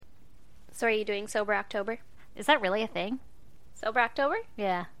So are you doing Sober October? Is that really a thing? Sober October?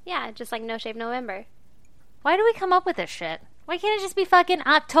 Yeah. Yeah, just like No Shave November. Why do we come up with this shit? Why can't it just be fucking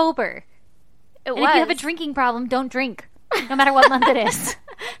October? It And was. if you have a drinking problem, don't drink. No matter what month it is.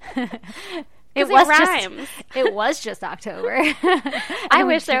 It rhymes. It was just October. I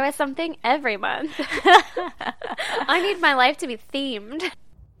wish there was something every month. I need my life to be themed.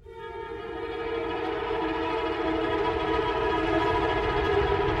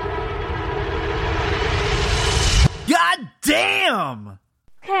 God damn!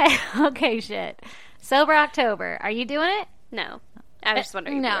 Okay, shit. Sober October. Are you doing it? No. I was just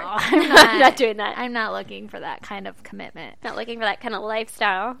wondering if No, you were. I'm not. I'm not doing that. I'm not looking for that kind of commitment. Not looking for that kind of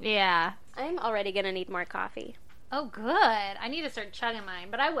lifestyle. Yeah. I'm already going to need more coffee. Oh, good. I need to start chugging mine,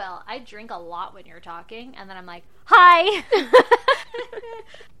 but I will. I drink a lot when you're talking, and then I'm like, hi!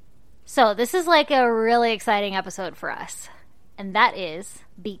 So, this is like a really exciting episode for us. And that is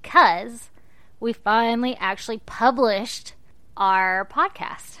because we finally actually published our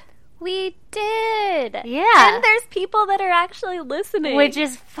podcast. We did! Yeah. And there's people that are actually listening. Which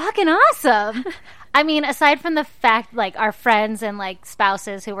is fucking awesome. I mean, aside from the fact, like, our friends and, like,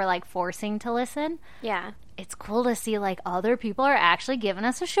 spouses who were, like, forcing to listen, yeah. it's cool to see, like, other people are actually giving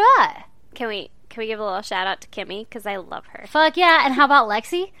us a shot. Can we give a little shout out to Kimmy? Because I love her. Fuck yeah. And how about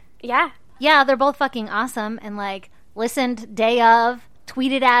Lexi? Yeah. Yeah, they're both fucking awesome and, like, listened day of,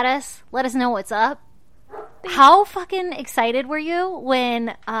 tweeted at us, let us know what's up. How fucking excited were you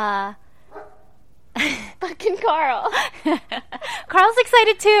when, Fucking Carl. Carl's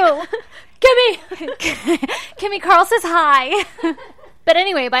excited too. Kimmy, Carl says hi. But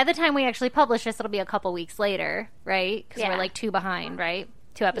anyway, by the time we actually publish this, it'll be a couple weeks later, right? Because we're like 2 behind, right?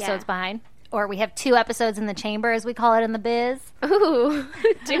 2 episodes behind. Or we have 2 episodes in the chamber, as we call it in the biz. Ooh,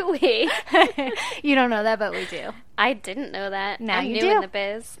 do we? You don't know that, but we do. I didn't know that. Now I'm you new do. in the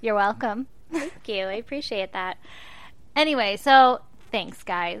biz. You're welcome. Thank you. I appreciate that. Anyway, so thanks,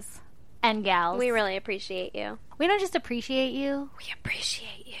 guys and gals. We really appreciate you. We don't just appreciate you. We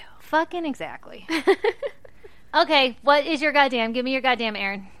appreciate you. Fucking exactly. Okay, what is your goddamn? Give me your goddamn,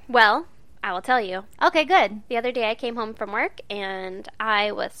 Erin. Well, I will tell you. Okay, good. The other day I came home from work and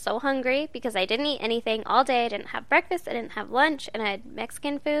I was so hungry because I didn't eat anything all day. I didn't have breakfast. I didn't have lunch. And I had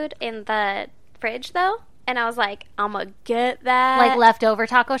Mexican food in the fridge, though. And I was like, I'm going to get that. Like leftover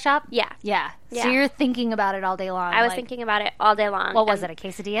taco shop? Yeah. Yeah. Yeah. So you're thinking about it all day long. I was thinking about it all day long. What was it, a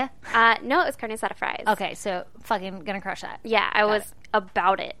quesadilla? No, it was carne asada fries. Okay, so fucking gonna crush that. Yeah, I was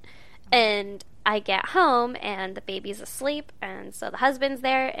about it. And I get home, and the baby's asleep, and so the husband's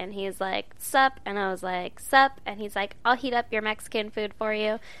there, and he's like, sup? And I was like, sup? And he's like, I'll heat up your Mexican food for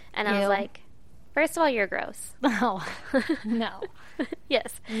you. And I was Ew. like, first of all, you're gross. No. No.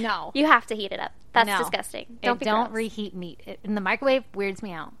 Yes. No. You have to heat it up. That's No. disgusting. Don't Gross. reheat meat. In the microwave weirds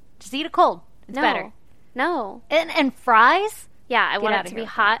me out. Just eat it cold. It's No. better. No. And fries? Yeah, I want outta it to here be with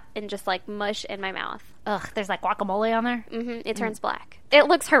hot and just like mush in my mouth. Ugh, there's like guacamole on there. It turns black. It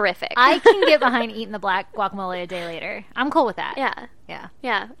looks horrific. I can get behind eating the black guacamole a day later. I'm cool with that. Yeah. Yeah.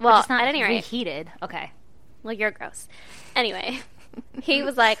 Yeah. But Well, just not at any rate. reheated. Okay. Well, you're gross. Anyway, he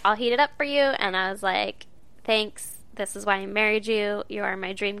was like, I'll heat it up for you. And I was like, thanks. This is why I married you. You are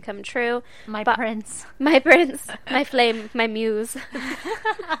my dream come true. My But- prince. My prince, my flame, my muse.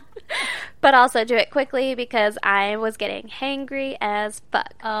 But also do it quickly because I was getting hangry as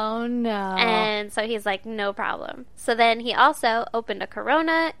fuck. Oh no. And so he's like, no problem. So then he also opened a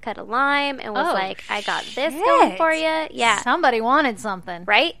Corona, cut a lime, and was Oh, like, I got this shit. going for you. Yeah. Somebody wanted something.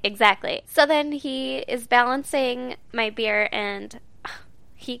 Right? Exactly. So then he is balancing my beer, and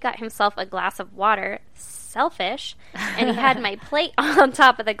he got himself a glass of water. Selfish. And he had my plate on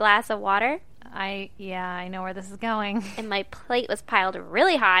top of the glass of water. I know where this is going. And my plate was piled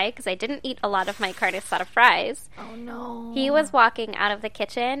really high because I didn't eat a lot of my carne asada fries. Oh no. He was walking out of the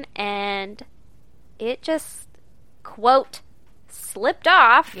kitchen, and it just, quote, slipped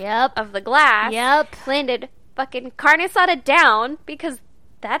off Yep. of the glass. Yep. Landed fucking carne asada down because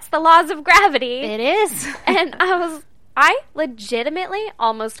that's the laws of gravity. It is. And I legitimately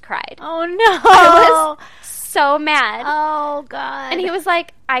almost cried. Oh no. I was so mad. Oh god. And he was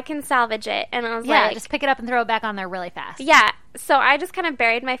like, I can salvage it. And I was yeah, like, just pick it up and throw it back on there really fast. yeah. So I just kind of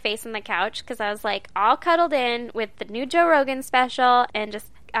buried my face in the couch because I was like all cuddled in with the new Joe Rogan special, and just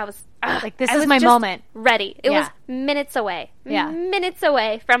I was Like, this I is was my just moment. Ready. It Yeah. was minutes away. Yeah. Minutes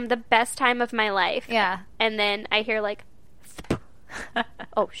away from the best time of my life. Yeah. And then I hear like,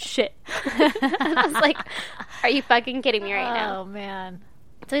 oh shit. And I was like, are you fucking kidding me right now? Oh man.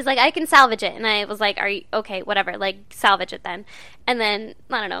 So he's like, I can salvage it. And I was like, are you okay, whatever, like salvage it then. And then,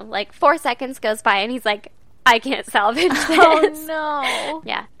 I don't know, like 4 seconds goes by and he's like, I can't salvage this. Oh no.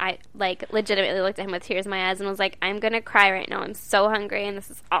 Yeah, I like, legitimately looked at him with tears in my eyes and was like, I'm going to cry right now. I'm so hungry, and this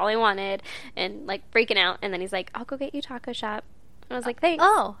is all I wanted, and, like, freaking out. And then he's like, I'll go get you taco shop. I was like, thanks.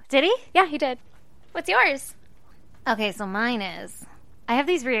 Oh, did he? Yeah, he did. What's yours? Okay, so mine is, I have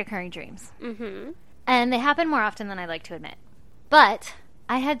these reoccurring dreams. Mm-hmm. And they happen more often than I like to admit. But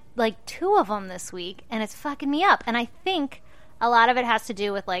I had, like, 2 of them this week, and it's fucking me up. And I think a lot of it has to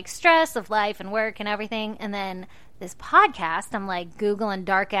do with, like, stress of life and work and everything. And then this podcast, I'm, like, Googling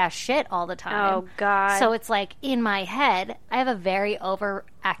dark-ass shit all the time. Oh, God. So it's, like, in my head, I have a very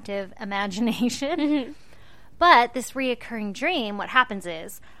overactive imagination. But this reoccurring dream, what happens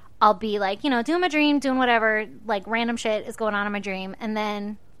is I'll be, like, you know, doing my dream, doing whatever, like, random shit is going on in my dream. And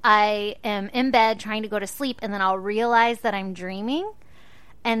then I am in bed trying to go to sleep, and then I'll realize that I'm dreaming.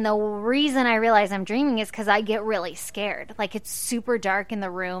 And the reason I realize I'm dreaming is because I get really scared. Like, it's super dark in the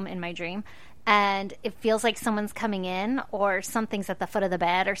room in my dream, and it feels like someone's coming in or something's at the foot of the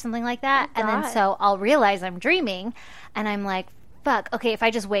bed or something like that. Oh, and then so I'll realize I'm dreaming, and I'm like, fuck, okay, if I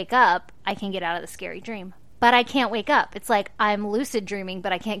just wake up, I can get out of the scary dream. But I can't wake up. It's like I'm lucid dreaming,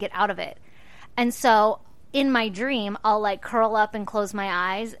 but I can't get out of it. And so in my dream, I'll, like, curl up and close my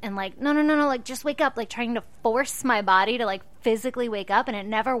eyes and, like, no, like, just wake up, like, trying to force my body to, like, physically wake up, and it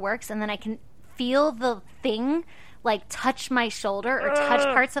never works. And then I can feel the thing, like, touch my shoulder or touch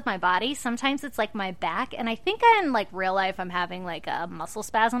parts of my body. Sometimes it's, like, my back, and I think in, like, real life I'm having, like, a muscle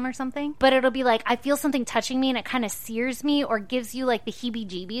spasm or something. But it'll be, like, I feel something touching me, and it kind of sears me or gives you, like, the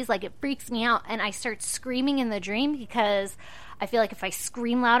heebie-jeebies. Like, it freaks me out, and I start screaming in the dream because I feel like if I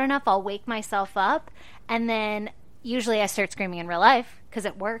scream loud enough, I'll wake myself up. And then usually I start screaming in real life because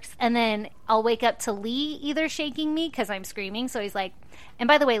it works. And then I'll wake up to Lee either shaking me because I'm screaming. So he's like, and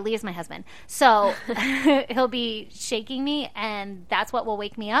by the way, Lee is my husband. So he'll be shaking me, and that's what will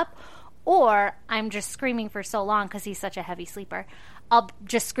wake me up. Or I'm just screaming for so long because he's such a heavy sleeper. I'll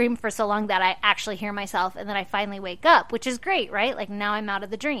just scream for so long that I actually hear myself, and then I finally wake up, which is great, right? Like, now I'm out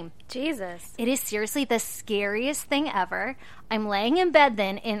of the dream. Jesus. It is seriously the scariest thing ever. I'm laying in bed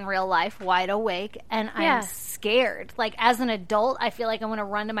then in real life, wide awake, and I'm scared. Like, as an adult, I feel like I want to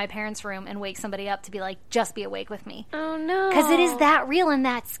run to my parents' room and wake somebody up to be like, just be awake with me. Oh, no. Because it is that real and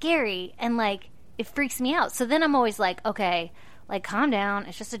that scary, and, like, it freaks me out. So then I'm always like, okay, like, calm down.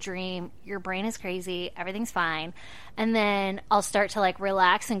 It's just a dream. Your brain is crazy. Everything's fine. And then I'll start to, like,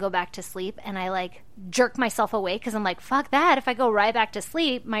 relax and go back to sleep. And I, like, jerk myself awake because I'm like, fuck that. If I go right back to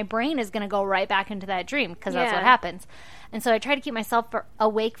sleep, my brain is going to go right back into that dream because that's what happens. And so I try to keep myself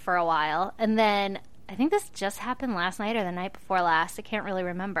awake for a while. And then I think this just happened last night or the night before last. I can't really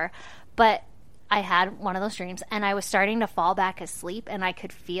remember. But I had one of those dreams, and I was starting to fall back asleep, and I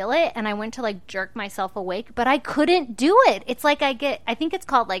could feel it, and I went to, like, jerk myself awake, but I couldn't do it. It's like I think it's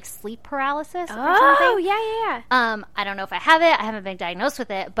called, like, sleep paralysis or something. Oh, yeah. I don't know if I have it. I haven't been diagnosed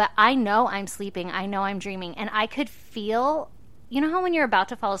with it, but I know I'm sleeping. I know I'm dreaming, and I could feel... You know how when you're about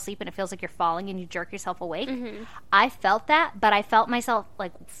to fall asleep and it feels like you're falling and you jerk yourself awake? Mm-hmm. I felt that, but I felt myself,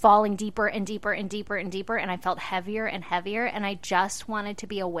 like, falling deeper and deeper and deeper and deeper, and I felt heavier and heavier, and I just wanted to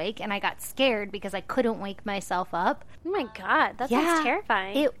be awake, and I got scared because I couldn't wake myself up. Oh, my God. That sounds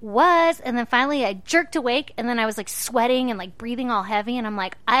terrifying. It was, and then finally I jerked awake, and then I was, like, sweating and, like, breathing all heavy, and I'm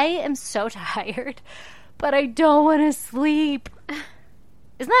like, I am so tired, but I don't want to sleep.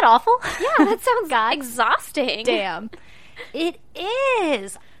 Isn't that awful? Yeah, that sounds exhausting. Damn. It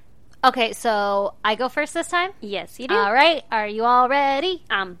is. Okay, so I go first this time? Yes, you do. All right. Are you all ready?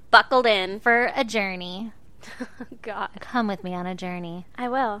 I'm buckled in. For a journey. God. Come with me on a journey. I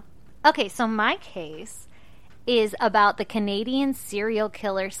will. Okay, so my case is about the Canadian serial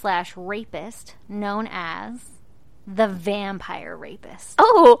killer / rapist known as the Vampire Rapist.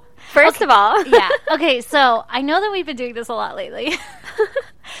 Oh, first of all. Yeah. Okay, so I know that we've been doing this a lot lately.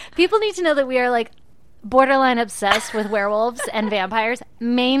 People need to know that we are, like, borderline obsessed with werewolves and vampires,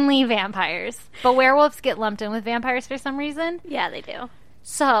 mainly vampires. But werewolves get lumped in with vampires for some reason. Yeah, they do.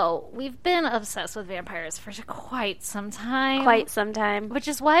 So, we've been obsessed with vampires for quite some time. Which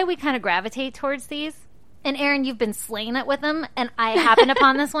is why we kind of gravitate towards these. And Erin, you've been slaying it with them, and I happened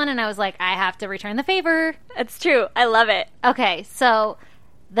upon this one, and I was like, I have to return the favor. It's true. I love it. Okay, so,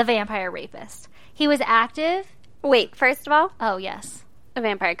 the Vampire Rapist. He was active. Wait, first of all? Oh, yes. A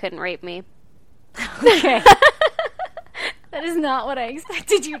vampire couldn't rape me. Okay. That is not what I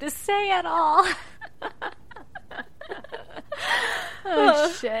expected you to say at all.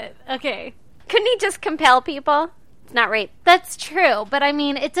 Oh, shit. Okay. Couldn't he just compel people? It's not rape. That's true, but I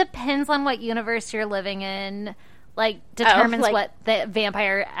mean, it depends on what universe you're living in. Like, determines what the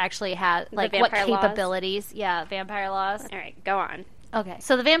vampire actually has, like, what capabilities. Laws? Yeah, vampire laws. All right, go on. Okay,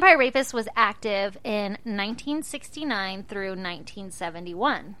 so the Vampire Rapist was active in 1969 through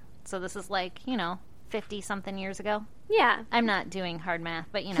 1971. So this is 50-something years ago. Yeah. I'm not doing hard math,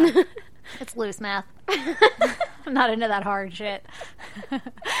 but it's loose math. I'm not into that hard shit.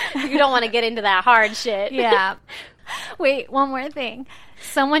 You don't want to get into that hard shit. Yeah. Wait, one more thing.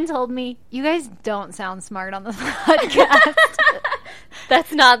 Someone told me, you guys don't sound smart on this podcast.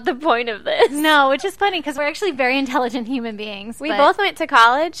 That's not the point of this. No, which is funny because we're actually very intelligent human beings. We both went to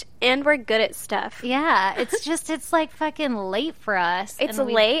college and we're good at stuff. Yeah, it's like fucking late for us. It's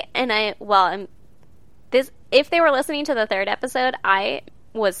late, and if they were listening to the third episode, I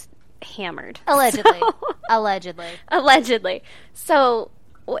was hammered. Allegedly. So, Allegedly. So,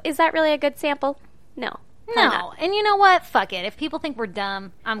 is that really a good sample? No. No. And you know what? Fuck it. If people think we're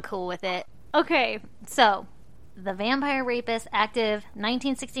dumb, I'm cool with it. Okay, so The Vampire Rapist, active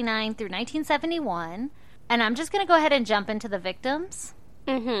 1969 through 1971. And I'm just going to go ahead and jump into the victims.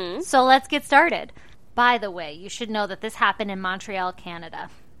 Mm-hmm. So let's get started. By the way, you should know that this happened in Montreal, Canada.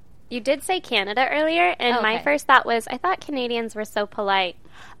 You did say Canada earlier, and my first thought was, I thought Canadians were so polite.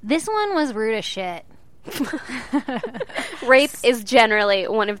 This one was rude as shit. Rape is generally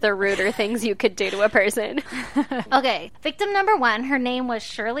one of the ruder things you could do to a person. Okay, victim number 1, her name was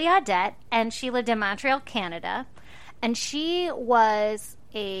Shirley Audette, and she lived in Montreal, Canada. And she was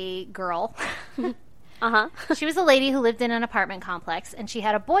a girl. Uh-huh. She was a lady who lived in an apartment complex, and she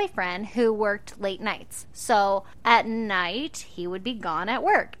had a boyfriend who worked late nights. So at night, he would be gone at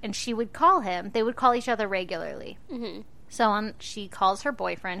work, and she would call him. They would call each other regularly. Mm-hmm. So she calls her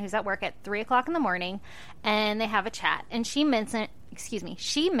boyfriend, who's at work at 3 o'clock in the morning, and they have a chat. And she mentions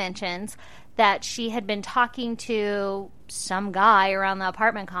that she had been talking to some guy around the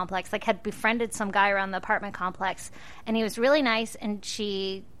apartment complex, had befriended some guy around the apartment complex, and he was really nice, and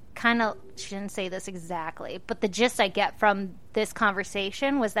she didn't say this exactly, but the gist I get from this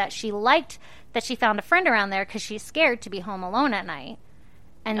conversation was that she liked that she found a friend around there because she's scared to be home alone at night.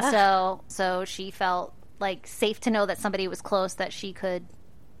 And so she felt safe to know that somebody was close that she could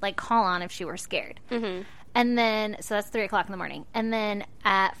call on if she were scared. Mm-hmm. And then, so that's 3 o'clock in the morning. And then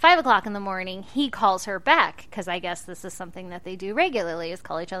at 5 o'clock in the morning, he calls her back because I guess this is something that they do regularly, is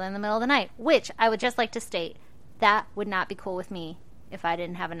call each other in the middle of the night, which I would just like to state that would not be cool with me if I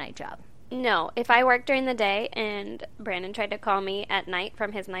didn't have a night job. No, if I worked during the day and Brandon tried to call me at night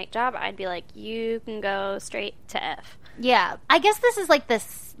from his night job, I'd be like, you can go straight to F. Yeah. I guess this is the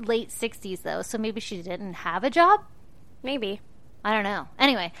late 60s, though, so maybe she didn't have a job? Maybe. I don't know.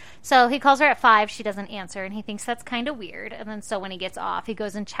 Anyway, so he calls her at 5. She doesn't answer, and he thinks that's kind of weird. And then so when he gets off, he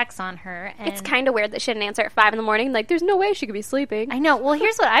goes and checks on her. And it's kind of weird that she didn't answer at 5 in the morning. There's no way she could be sleeping. I know. Well,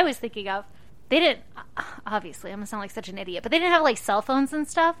 here's what I was thinking of. They didn't, obviously, I'm going to sound like such an idiot, but they didn't have, cell phones and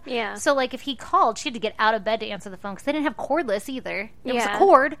stuff. Yeah. So, if he called, she had to get out of bed to answer the phone, because they didn't have cordless either. It was a Yeah.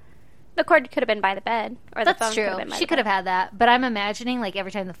 cord. The cord could have been by the bed. Or the That's phone true. could have been by She the could bed. have had that. But I'm imagining,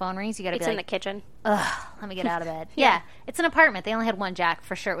 every time the phone rings, you got to be It's in the kitchen. ugh, let me get out of bed. Yeah. It's an apartment. They only had one jack.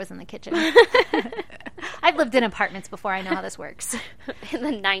 For sure it was in the kitchen. I've lived in apartments before. I know how this works. In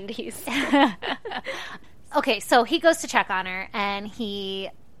the 90s. Okay, so he goes to check on her, and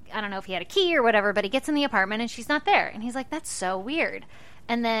I don't know if he had a key or whatever, but he gets in the apartment, and she's not there. And he's like, that's so weird.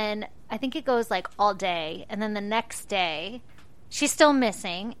 And then I think it goes, all day. And then the next day, she's still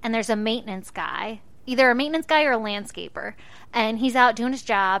missing, and there's a maintenance guy, either a maintenance guy or a landscaper, and he's out doing his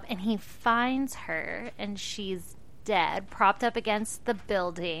job, and he finds her, and she's dead, propped up against the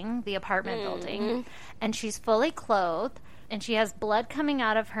building, the apartment building, and she's fully clothed, and she has blood coming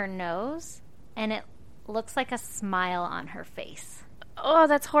out of her nose, and it looks like a smile on her face. Oh,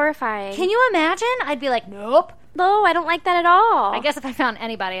 that's horrifying. Can you imagine? I'd be like, nope. No, I don't like that at all. I guess if I found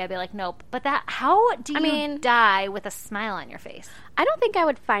anybody, I'd be like, nope. But how do you die with a smile on your face? I don't think I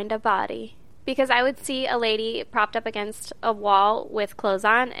would find a body. Because I would see a lady propped up against a wall with clothes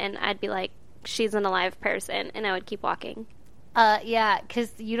on, and I'd be like, she's an alive person, and I would keep walking. Yeah,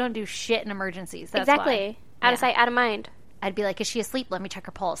 because you don't do shit in emergencies. That's exactly. Why. Out of sight, out of mind. I'd be like, is she asleep? Let me check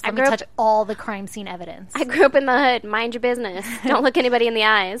her pulse. Let me touch all the crime scene evidence. I grew up in the hood. Mind your business. Don't look anybody in the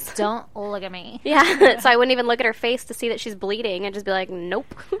eyes. Don't look at me. Yeah, so I wouldn't even look at her face to see that she's bleeding. I'd just be like,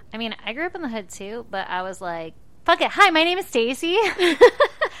 nope. I mean, I grew up in the hood too, but I was like, fuck it. Hi, my name is Stacy. Do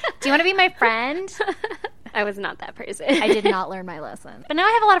you want to be my friend? I was not that person. I did not learn my lesson. But now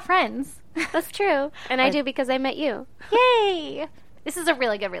I have a lot of friends. That's true. And I do because I met you. Yay! This is a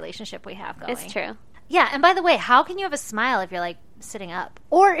really good relationship we have going. It's true. Yeah, and by the way, how can you have a smile if you're sitting up?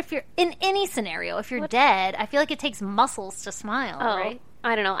 Or if you're in any scenario, if you're dead, I feel like it takes muscles to smile, right?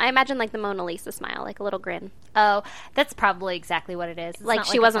 I don't know. I imagine the Mona Lisa smile, a little grin. Oh, that's probably exactly what it is. It's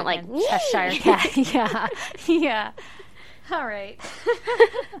she wasn't like Cheshire cat. Yeah. All right.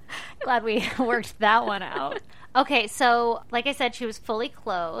 Glad we worked that one out. Okay, so like I said, she was fully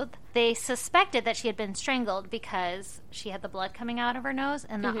clothed. They suspected that she had been strangled because she had the blood coming out of her nose,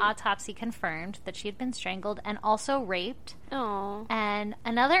 and the autopsy confirmed that she had been strangled and also raped. Oh. And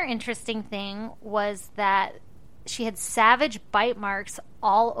another interesting thing was that she had savage bite marks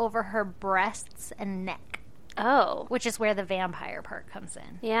all over her breasts and neck. Oh. Which is where the vampire part comes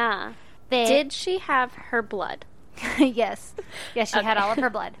in. Yeah. Did she have her blood? Yes. Yes, she had all of her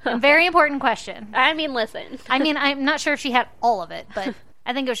blood. A very important question. I mean, listen. I mean, I'm not sure if she had all of it, but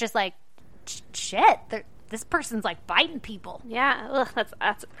I think it was just like, shit, this person's like biting people. Yeah. Ugh,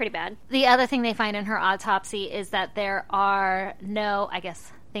 that's pretty bad. The other thing they find in her autopsy is that there are no, I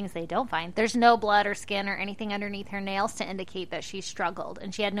guess, things they don't find. There's no blood or skin or anything underneath her nails to indicate that she struggled.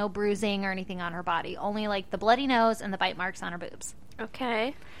 And she had no bruising or anything on her body. Only like the bloody nose and the bite marks on her boobs.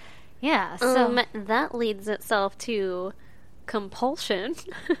 Okay. Yeah, so that leads itself to compulsion.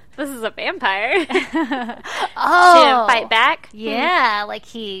 This is a vampire. Oh, she didn't fight back. Yeah, like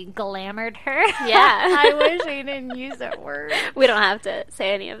he glamored her. Yeah. I wish we didn't use that word. We don't have to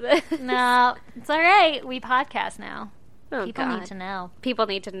say any of this. No, it's all right. We podcast now. Oh, People God. need to know. People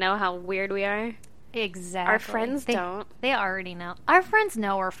need to know how weird we are. Exactly. Our friends don't. They already know. Our friends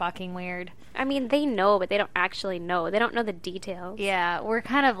know we're fucking weird. I mean, they know, but they don't actually know. They don't know the details. Yeah, we're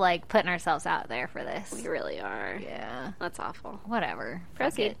kind of like putting ourselves out there for this. We really are. Yeah. That's awful. Whatever.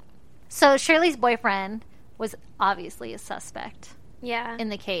 Proceed. So Shirley's boyfriend was obviously a suspect Yeah. in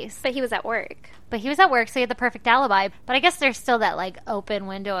the case. But he was at work. But he was at work, so he had the perfect alibi. But I guess there's still that like open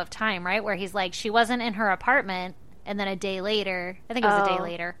window of time, right? Where he's like, she wasn't in her apartment. And then a day later, I think it was a day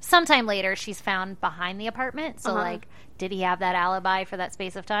later, sometime later, she's found behind the apartment. So, like, did he have that alibi for that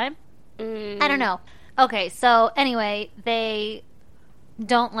space of time? I don't know. Okay, so anyway, they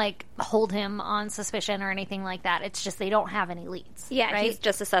don't, like, hold him on suspicion or anything like that. It's just they don't have any leads. Yeah, right? he's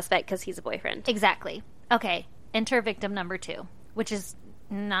just a suspect because he's a boyfriend. Exactly. Okay, enter victim number 2, which is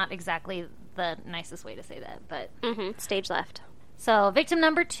not exactly the nicest way to say that, but... Stage left. So, victim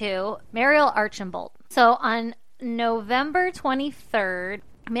number 2, Mariel Archambault. So, on November 23rd,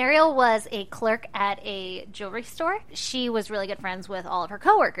 Mariel was a clerk at a jewelry store. She was really good friends with all of her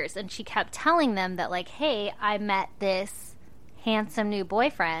coworkers, and she kept telling them that, like, hey, I met this handsome new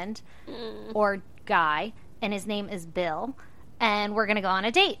boyfriend or guy, and his name is Bill, and we're going to go on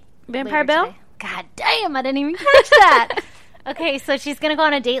a date. Vampire Bill? Today. God damn, I didn't even catch that. Okay, so she's going to go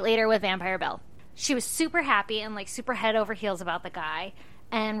on a date later with Vampire Bill. She was super happy and, like, super head over heels about the guy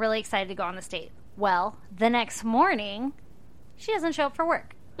and really excited to go on this date. Well, the next morning, she doesn't show up for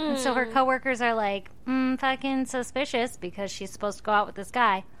work. And so her coworkers are like, fucking suspicious because she's supposed to go out with this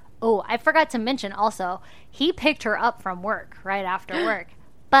guy. Oh, I forgot to mention also, he picked her up from work right after work.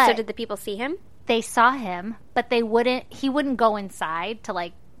 But So did the people see him? they saw him, but he wouldn't go inside to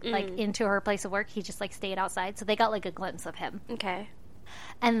like into her place of work. He just like stayed outside. So they got like a glimpse of him. Okay.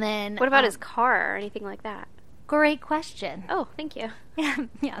 And then What about his car or anything like that? Great question. Oh, thank you.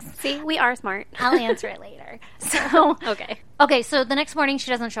 Yes. See, we are smart. I'll answer it later. So Okay, so the next morning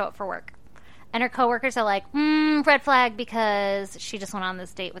she doesn't show up for work. And her coworkers are like, red flag because she just went on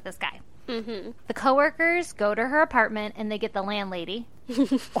this date with this guy. Mm-hmm. The coworkers go to her apartment and they get the landlady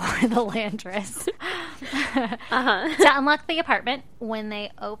or the landress to unlock the apartment. When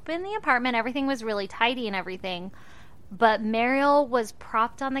they open the apartment, everything was really tidy and everything. But Mariel was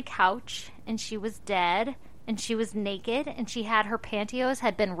propped on the couch and she was dead. And she was naked, and she had her pantyhose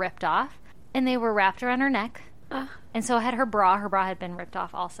had been ripped off, and they were wrapped around her neck. And so had her bra. Her bra had been ripped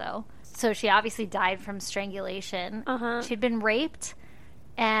off also. So she obviously died from strangulation. She'd been raped,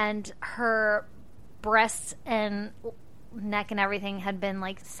 and her breasts and neck and everything had been,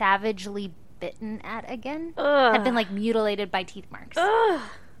 like, savagely bitten at again. Had been, like, mutilated by teeth marks. Ugh,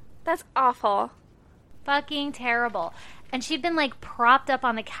 that's awful. Fucking terrible. And she'd been, like, propped up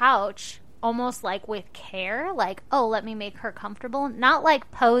on the couch almost like with care, like, oh, let me make her comfortable. Not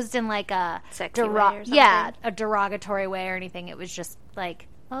like posed in like a sexy way or something. Yeah, a derogatory way or anything. It was just like,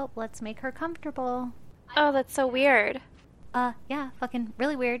 oh, let's make her comfortable. Oh, that's so weird. Yeah, fucking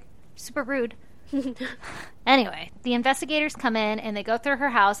really weird. Super rude. Anyway, the investigators come in and they go through her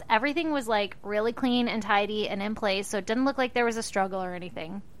house. Everything was like really clean and tidy and in place, so it didn't look like there was a struggle or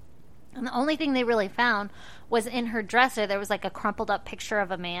anything. And the only thing they really found was in her dresser, there was like a crumpled up picture of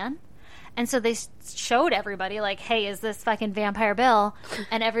a man. And so they showed everybody, like, hey, is this fucking Vampire Bill?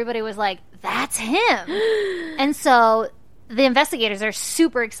 And everybody was like, that's him. And so the investigators are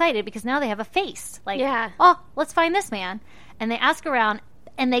super excited because now they have a face. Like, oh, let's find this man. And they ask around,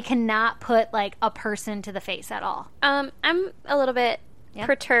 and they cannot put, like, a person to the face at all. I'm a little bit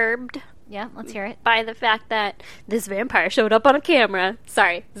perturbed Yeah, let's hear it. By the fact that this vampire showed up on a camera.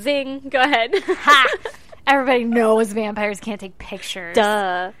 Sorry. Zing. Go ahead. Ha! Everybody knows vampires can't take pictures.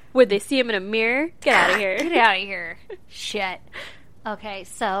 Duh. Would they see him in a mirror? Get out of here. Get out of here. Shit. Okay,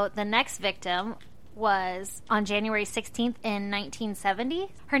 so the next victim was on January 16th in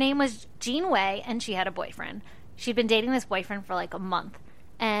 1970. Her name was Jean Way, and she had a boyfriend. She'd been dating this boyfriend for like a month,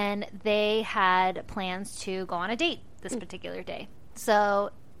 and they had plans to go on a date this particular day.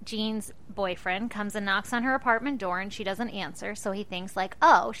 So Jean's boyfriend comes and knocks on her apartment door, and she doesn't answer, so he thinks like,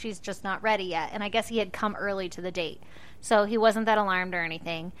 oh, she's just not ready yet. And I guess he had come early to the date, so he wasn't that alarmed or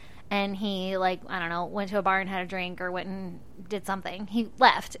anything. And he, like, I don't know, went to a bar and had a drink or went and did something. He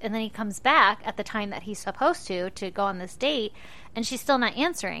left, and then he comes back at the time that he's supposed to go on this date, and she's still not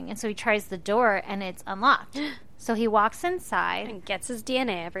answering. And so he tries the door, and it's unlocked. So he walks inside. And gets his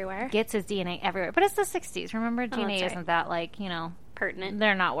DNA everywhere. But it's the 60s. Remember, DNA right. isn't that, like, you know, Pertinent.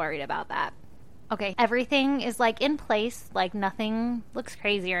 they're not worried about that. Okay, everything is, like, in place. Like, nothing looks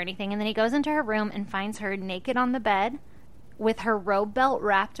crazy or anything. And then he goes into her room and finds her naked on the bed, with her robe belt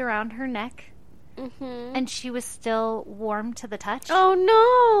wrapped around her neck. Mm-hmm. And she was still warm to the touch. Oh,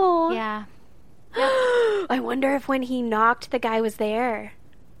 no. Yeah. I wonder if when he knocked, the guy was there.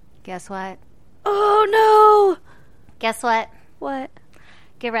 Guess what? Oh, no. Guess what? What?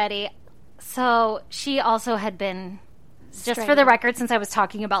 Get ready. So she also had been, just for the Strangled. record, since I was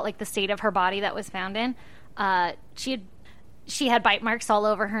talking about, like, the state of her body that was found in, she had bite marks all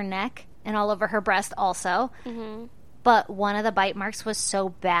over her neck and all over her breast also. Mm-hmm. But one of the bite marks was so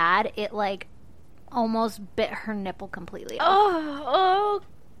bad, it, like, almost bit her nipple completely off. Oh,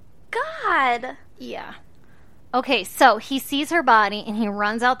 God. Yeah. Okay, so he sees her body, and he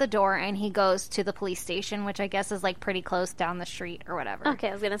runs out the door, and he goes to the police station, which I guess is, like, pretty close down the street or whatever. Okay,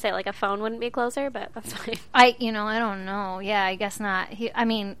 I was going to say, like, a phone wouldn't be closer, but that's fine. I don't know. Yeah, I guess not.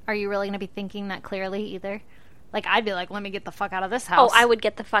 Are you really going to be thinking that clearly either? Like, I'd be like, let me get the fuck out of this house. Oh, I would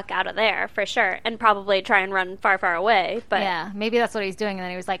get the fuck out of there, for sure. And probably try and run far, far away. But yeah, maybe that's what he's doing. And then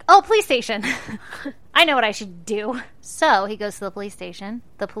he was like, oh, police station. I know what I should do. So he goes to the police station.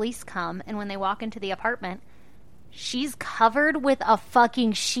 The police come. And when they walk into the apartment, she's covered with a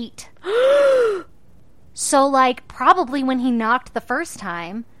fucking sheet. So, like, probably when he knocked the first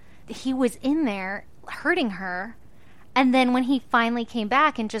time, he was in there hurting her. And then when he finally came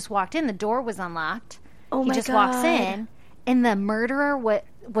back and just walked in, the door was unlocked. Oh, he my just God. walks in, and the murderer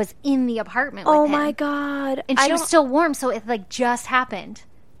was in the apartment with Oh, him. my God. And she was still warm, so it, like, just happened.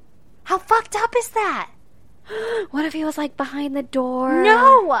 How fucked up is that? What if he was, like, behind the door?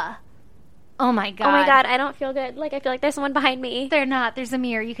 No! Oh, my God. Oh, my God. I don't feel good. Like, I feel like there's someone behind me. They're not. There's a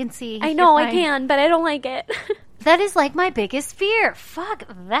mirror. You can see. I know, You're I fine. can, but I don't like it. That is, like, my biggest fear. Fuck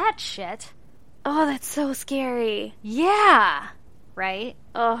that shit. Oh, that's so scary. Yeah. Right?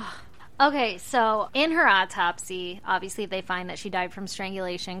 Oh. Okay, so in her autopsy, obviously they find that she died from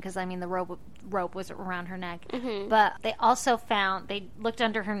strangulation because, I mean, the rope was around her neck. Mm-hmm. But they also they looked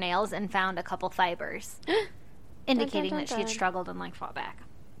under her nails and found a couple fibers, indicating that she had struggled and, like, fought back.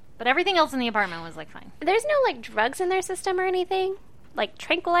 But everything else in the apartment was, like, fine. There's no, like, drugs in their system or anything? Like,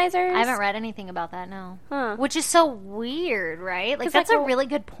 tranquilizers? I haven't read anything about that, no. Huh. Which is so weird, right? Like, 'Cause, that's like, a really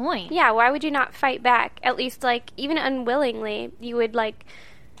good point. Yeah, why would you not fight back? At least, like, even unwillingly, you would, like...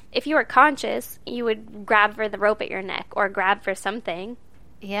 If you were conscious, you would grab for the rope at your neck or grab for something.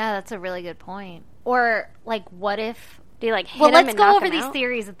 Yeah, that's a really good point. Or, like, what if... Do you, like, hit Well, him let's and go knock over him these out?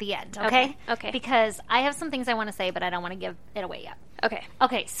 theories at the end, okay? Okay. Because I have some things I want to say, but I don't want to give it away yet. Okay.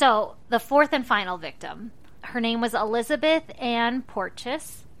 Okay, so the fourth and final victim. Her name was Elizabeth Ann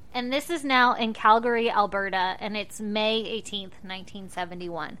Porteous, and this is now in Calgary, Alberta, and it's May 18th,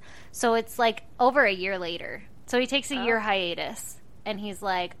 1971. So it's, like, over a year later. So he takes a year hiatus. And he's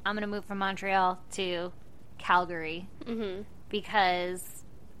like, I'm going to move from Montreal to Calgary because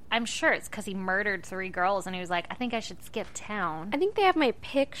I'm sure it's because he murdered 3 girls. And he was like, I think I should skip town. I think they have my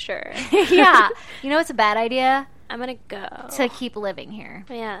picture. Yeah. You know it's a bad idea? I'm gonna go. To keep living here.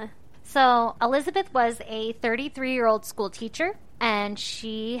 Yeah. So Elizabeth was a 33-year-old school teacher. And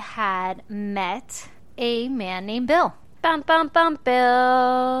she had met a man named Bill. Bum, bum, bum,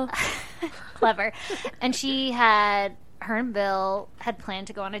 Bill. Clever. And her and Bill had planned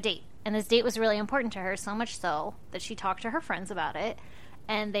to go on a date. And this date was really important to her, so much so that she talked to her friends about it.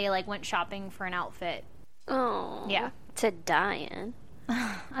 And they, like, went shopping for an outfit. Oh. Yeah. To die in.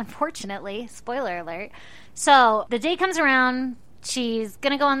 Unfortunately. Spoiler alert. So, the day comes around. She's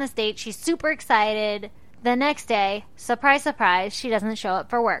going to go on this date. She's super excited. The next day, surprise, surprise, she doesn't show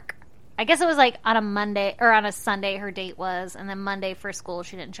up for work. I guess it was, like, on a Monday, or on a Sunday her date was. And then Monday for school,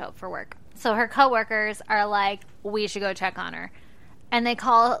 she didn't show up for work. So her coworkers are like, we should go check on her. And they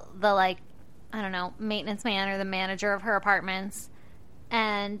call the, like, I don't know, maintenance man or the manager of her apartments.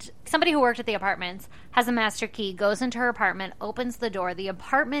 And somebody who worked at the apartments has a master key, goes into her apartment, opens the door. The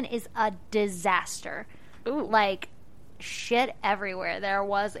apartment is a disaster. Ooh. Like, shit everywhere. There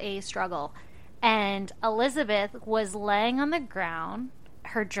was a struggle. And Elizabeth was laying on the ground.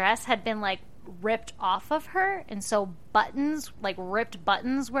 Her dress had been, like, ripped off of her. And so buttons, like, ripped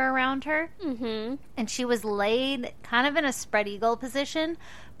buttons were around her. Mm-hmm. And she was laid kind of in a spread eagle position,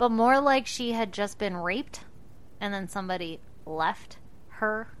 but more like she had just been raped. And then somebody left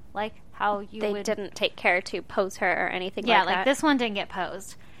her, like how you They would... didn't take care to pose her or anything Yeah, like that. like this one didn't get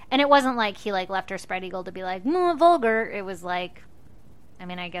posed. And it wasn't like he, like, left her spread eagle to be like, vulgar. It was like, I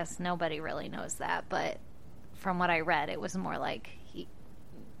mean, I guess nobody really knows that, but from what I read, it was more like he,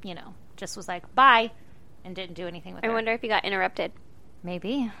 you know, just was like, bye, and didn't do anything with her. I wonder if he got interrupted.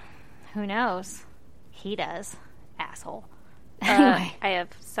 Maybe. Who knows? He does. Asshole. Anyway. I have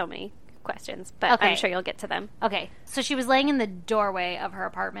so many questions, but Okay. I'm sure you'll get to them. Okay, so she was laying in the doorway of her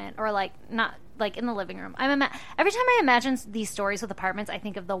apartment, or, like, not, like, in the living room. Every time I imagine these stories with apartments, I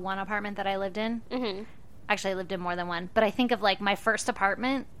think of the one apartment that I lived in. Mm-hmm. Actually, I lived in more than one. But I think of, like, my first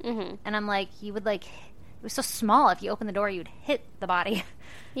apartment, Mm-hmm. and I'm like, you would, like, it was so small. If you open the door, you'd hit the body.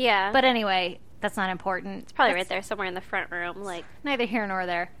 Yeah. But anyway, that's not important. it's probably right there somewhere in the front room. Like, Neither here nor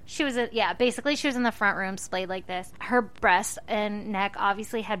there. She was, basically she was in the front room, splayed like this. Her breast and neck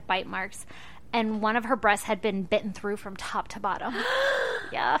obviously had bite marks, and one of her breasts had been bitten through from top to bottom.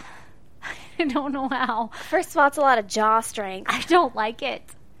 Yeah. I don't know how. first of all, it's a lot of jaw strength. I don't like it.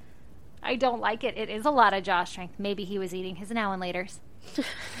 I don't like it. It is a lot of jaw strength. Maybe he was eating his now and laters.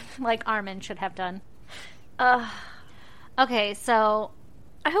 Like Armin should have done. Okay, so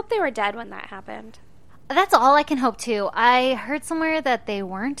I hope they were dead when that happened. that's all I can hope too. I heard somewhere that they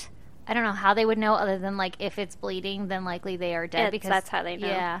weren't. I don't know how they would know other than, like, if it's bleeding, then likely they are dead. Because that's how they know.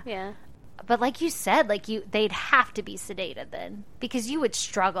 Yeah. Yeah. But like you said, like, they'd have to be sedated then, because you would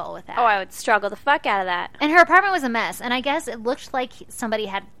struggle with that. Oh, I would struggle the fuck out of that. And her apartment was a mess, and I guess it looked like somebody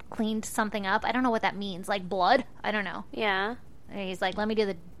had cleaned something up. I don't know what that means. Like blood? I don't know. Yeah. And he's like, let me do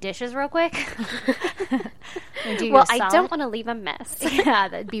the dishes real quick. Well, I don't want to leave a mess. Yeah,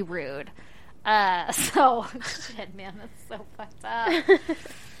 that'd be rude. So, shit, man, that's so fucked up.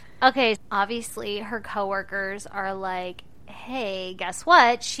 Okay, obviously her coworkers are like, hey, guess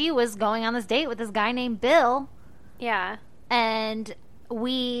what? She was going on this date with this guy named Bill. Yeah. And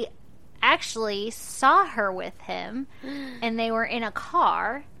we actually saw her with him, and they were in a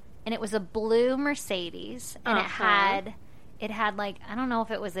car, and it was a blue Mercedes, and it had like, I don't know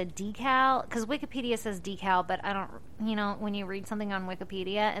if it was a decal, because Wikipedia says decal, but I don't, you know, when you read something on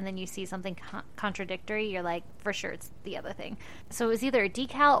Wikipedia and then you see something contradictory, you're like, for sure it's the other thing. So it was either a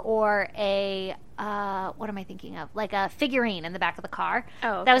decal or a, what am I thinking of? Like a figurine in the back of the car.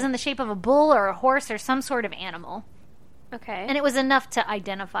 Oh, okay. That was in the shape of a bull or a horse or some sort of animal. Okay. And it was enough to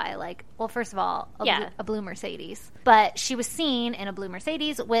identify, like, well, first of all, Yeah. a blue Mercedes. But she was seen in a blue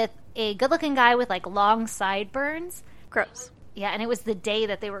Mercedes with a good-looking guy with, like, long sideburns. Gross. Yeah, and it was the day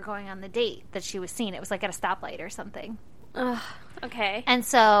that they were going on the date that she was seen. It was, like, at a stoplight or something. Ugh. Okay. And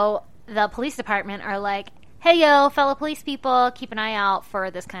so the police department are like, hey, yo, fellow police people, keep an eye out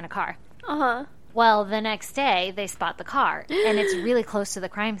for this kind of car. Uh-huh. Well, the next day, they spot the car, and it's really close to the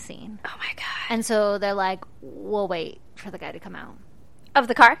crime scene. Oh, my God. And so they're like, we'll wait for the guy to come out. Of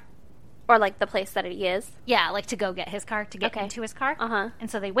the car? Or, like, the place that he is? Yeah, like to go get his car, to get Okay. into his car. Uh-huh. And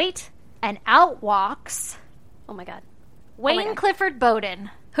so they wait, and out walks Oh, my God. Wayne God. Clifford Bowden.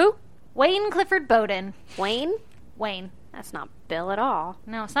 Who? Wayne Clifford Bowden. Wayne? Wayne. That's not Bill at all.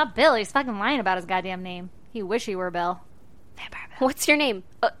 No, it's not Bill. He's fucking lying about his goddamn name. He wish he were Bill. Vampire Bill. What's your name?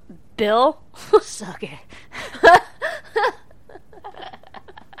 Bill? Suck it.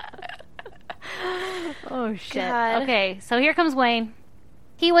 Oh, shit. God. Okay, so here comes Wayne.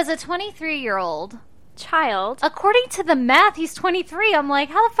 He was a 23-year-old. Child. According to the math, he's 23. I'm like,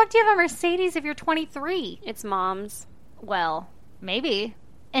 how the fuck do you have a Mercedes if you're 23? It's mom's. Well, maybe.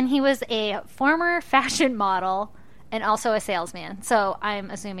 And he was a former fashion model and also a salesman. So I'm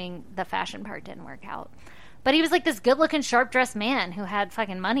assuming the fashion part didn't work out. But he was like this good-looking, sharp-dressed man who had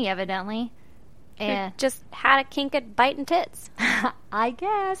fucking money, evidently. And Just had a kink at biting tits. I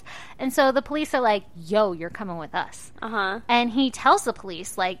guess. And so the police are like, yo, you're coming with us. Uh-huh. And he tells the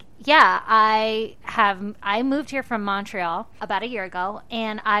police, like, yeah, I moved here from Montreal about a year ago,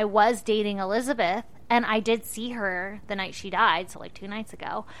 and I was dating Elizabeth, and I did see her the night she died, so like 2 nights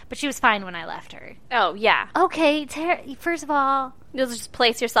ago, but she was fine when I left her. Oh, yeah. Okay, first of all, You'll just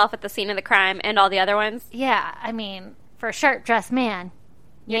place yourself at the scene of the crime and all the other ones. yeah, I mean, for a sharp-dressed man,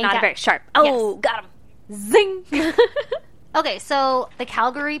 You're ain't not got- very sharp. Oh, got him. Zing! Okay, so the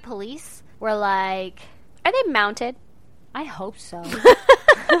Calgary police were like... Are they mounted? I hope so.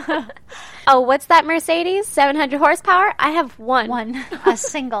 Oh, what's that Mercedes? 700 horsepower? I have one. A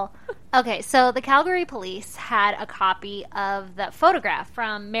single. Okay, so the Calgary police had a copy of the photograph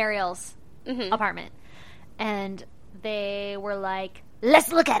from Mariel's apartment. And they were like,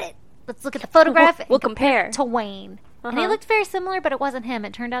 let's look at it. Let's look at the photograph. We'll compare. To Wayne. And he looked very similar, but it wasn't him.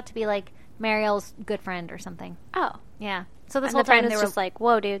 It turned out to be like Mariel's good friend or something. Oh. Yeah. So this And whole the friend time they was were just like,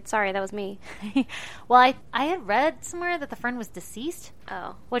 whoa, dude, sorry, that was me. Well, I had read somewhere that the friend was deceased.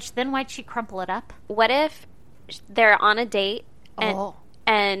 Oh. Which then why'd she crumple it up? What if they're on a date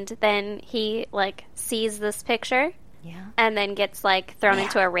and then he, like, sees this picture and then gets, like, thrown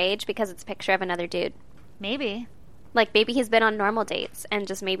into a rage because it's a picture of another dude? Maybe. Like, maybe he's been on normal dates and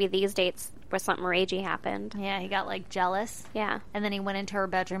just maybe these dates where something ragey happened. Yeah, he got, like, jealous. Yeah. And then he went into her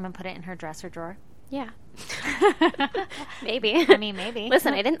bedroom and put it in her dresser drawer. Yeah. Maybe. I mean, maybe.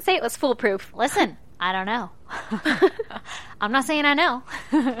 Listen, I didn't say it was foolproof. Listen, I don't know. I'm not saying I know.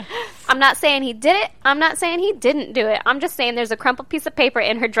 I'm not saying he did it. I'm not saying he didn't do it. I'm just saying there's a crumpled piece of paper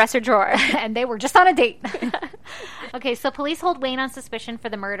in her dresser drawer. And they were just on a date. Okay, so police hold Wayne on suspicion for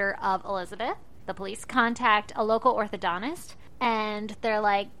the murder of Elizabeth. The police contact a local orthodontist, and they're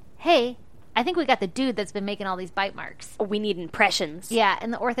like, hey, I think we got the dude that's been making all these bite marks. We need impressions. Yeah,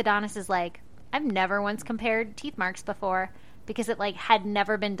 and the orthodontist is like, I've never once compared teeth marks before because it, like, had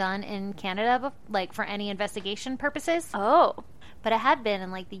never been done in Canada, like, for any investigation purposes. Oh. But it had been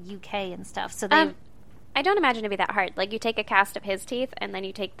in, like, the UK and stuff. So they... I don't imagine it'd be that hard. Like, you take a cast of his teeth, and then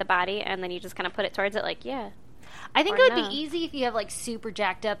you take the body, and then you just kind of put it towards it, like, yeah. I think it would be easy if you have, like, super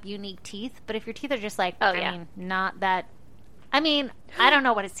jacked up, unique teeth. But if your teeth are just, like, I mean, not that... I mean, I don't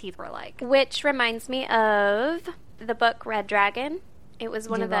know what his teeth were like. Which reminds me of the book Red Dragon. It was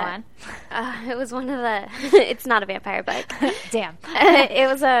one of the... it was one of the... It's not a vampire book. Damn. It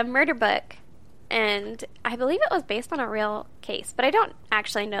was a murder book. And I believe it was based on a real case. But I don't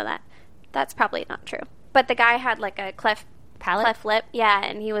actually know that. That's probably not true. But the guy had, like, a cleft lip. Yeah,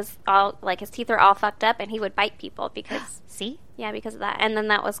 and he was all... Like, his teeth were all fucked up, and he would bite people because... See? Yeah, because of that. And then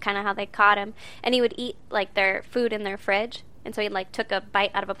that was kind of how they caught him. And he would eat, like, their food in their fridge. And so he, like, took a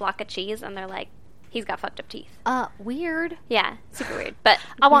bite out of a block of cheese, and they're like, he's got fucked up teeth. Weird. Yeah, super weird. But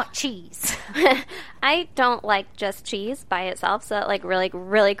I want cheese. I don't like just cheese by itself, so that, like, really,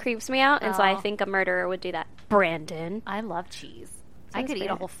 really creeps me out. And so I think a murderer would do that. Brandon. I love cheese. I could eat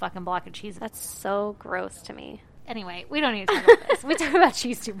a whole fucking block of cheese. That's so gross to me. Anyway, we don't need to talk about this. We talk about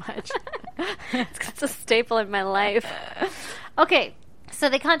cheese too much. It's a staple in my life. Okay, so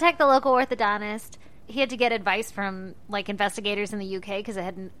they contact the local orthodontist. He had to get advice from, like, investigators in the UK because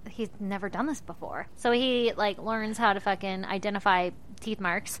he's never done this before. So he, like, learns how to fucking identify teeth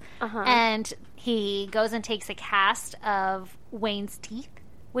marks. And he goes and takes a cast of Wayne's teeth,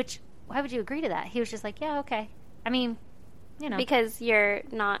 which, why would you agree to that? He was just like, yeah, okay. I mean, you know. Because you're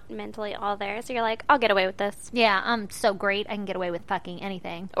not mentally all there, so you're like, I'll get away with this. Yeah, I'm so great, I can get away with fucking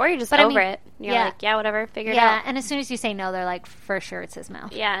anything. Or you're just over it. You're like, yeah, whatever, figure it out. Yeah, and as soon as you say no, they're like, for sure it's his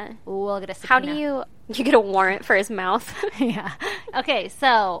mouth. Yeah. We'll get a subpoena. How do you get a warrant for his mouth? Yeah. Okay,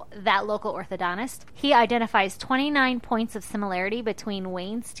 so that local orthodontist, he identifies 29 points of similarity between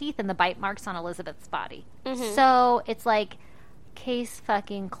Wayne's teeth and the bite marks on Elizabeth's body. So it's like... case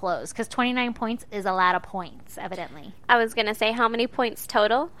fucking closed, because 29 points is a lot of points, evidently. I was gonna say, how many points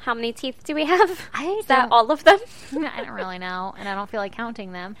total? How many teeth do we have? Is that all of them? I don't really know, and I don't feel like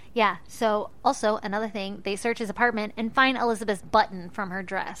counting them. Yeah, so also another thing, they search his apartment and find Elizabeth's button from her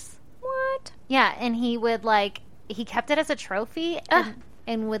dress. What? Yeah, and he would, like, he kept it as a trophy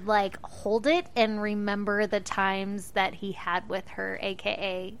and would, like, hold it and remember the times that he had with her,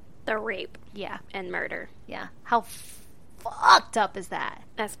 aka the rape. Yeah. And murder. Yeah. How fucked up is that?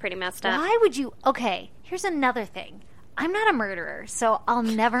 That's pretty messed up. Why would you... Okay, here's another thing. I'm not a murderer, so I'll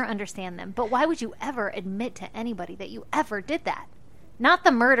never understand them. But why would you ever admit to anybody that you ever did that? Not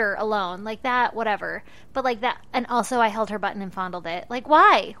the murder alone, like that, whatever. But like that, and also I held her button and fondled it. Like,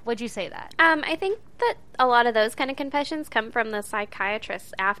 why would you say that? I think that a lot of those kind of confessions come from the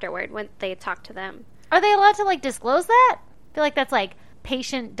psychiatrists afterward when they talk to them. Are they allowed to, like, disclose that? I feel like that's, like,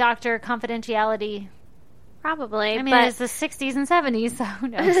 patient-doctor confidentiality. Probably. I mean, it's the 60s and 70s, so who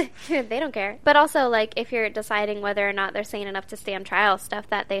knows? They don't care. But also, like, if you're deciding whether or not they're saying enough to stand trial, stuff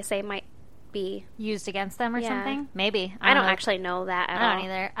that they say might be used against them or something? Maybe. I don't actually know that at all. I don't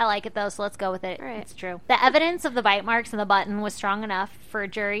either. I like it, though, so let's go with it. All right. It's true. The evidence of the bite marks and the button was strong enough for a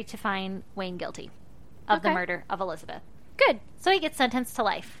jury to find Wayne guilty of the murder of Elizabeth. Good. So he gets sentenced to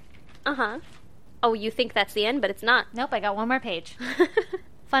life. Uh-huh. Oh, you think that's the end, but it's not. Nope, I got one more page.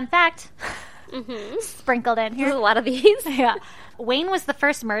 Fun fact. sprinkled in here. There's a lot of these. Yeah. Wayne was the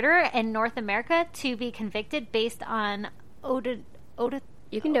first murderer in North America to be convicted based on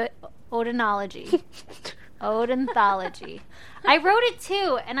You can do it. Odinology. Odontology. I wrote it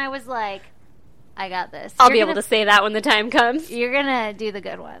too, and I was like, I got this. I'll be able to say that when the time comes. You're going to do the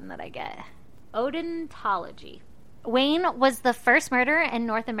good one that I get. Odontology. Wayne was the first murderer in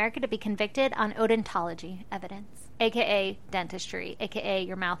North America to be convicted on odontology evidence, a.k.a. dentistry, a.k.a.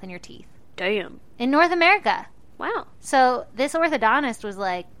 your mouth and your teeth. Damn. In North America. Wow. So this orthodontist was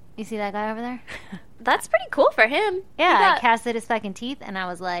like, you see that guy over there? That's pretty cool for him. Yeah, I casted his fucking teeth, and I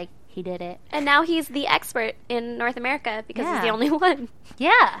was like, he did it. And now he's the expert in North America because he's Yeah. the only one.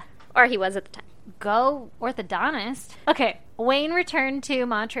 Yeah. Or he was at the time. Go orthodontist. Okay. Wayne returned to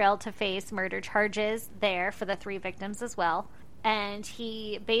Montreal to face murder charges there for the 3 victims as well. And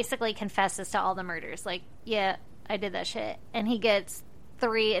he basically confesses to all the murders. Like, yeah, I did that shit. And he gets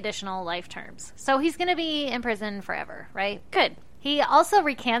 3 additional life terms. So he's going to be in prison forever, right? Good. He also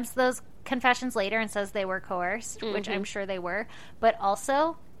recants those confessions later and says they were coerced, which I'm sure they were. But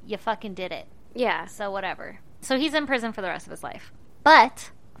also, you fucking did it. Yeah. So whatever. So he's in prison for the rest of his life.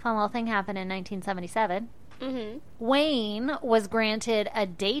 But a fun little thing happened in 1977. Wayne was granted a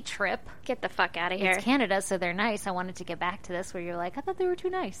day trip. Get the fuck out of here. It's Canada, so they're nice. I wanted to get back to this where you're like, I thought they were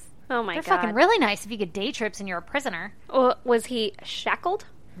too nice. Oh my They're God. fucking really nice if you get day trips and you're a prisoner. Was he shackled?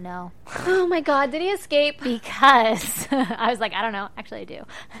 No. Oh my God. Did he escape? Because I was like, I don't know. Actually, I do.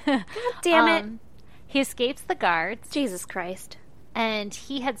 God damn it. He escapes the guards. Jesus Christ. And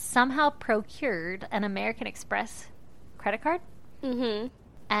he had somehow procured an American Express credit card.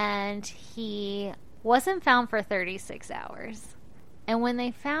 And he wasn't found for 36 hours. And when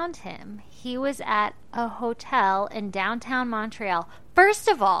they found him, he was at a hotel in downtown Montreal. First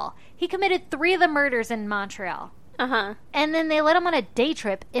of all, he committed 3 of the murders in Montreal. Uh-huh. And then they let him on a day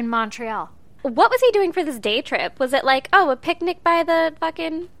trip in Montreal. What was he doing for this day trip? Was it like, a picnic by the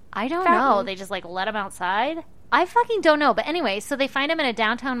fucking... I don't fountain? know. They just, let him outside? I fucking don't know. But anyway, so they find him in a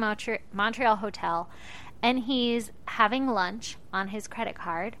downtown Montreal hotel. And he's having lunch on his credit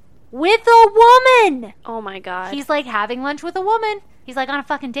card with a woman. Oh my God. He's having lunch with a woman. He's on a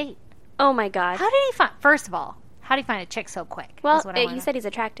fucking date. Oh my God. How did he find? First of all, how did he find a chick so quick? Well, you said he's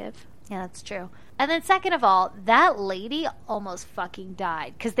attractive. Yeah, that's true. And then second of all, that lady almost fucking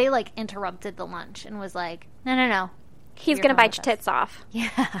died because they interrupted the lunch and was like, no. He's You're gonna coming bite your with us. tits off.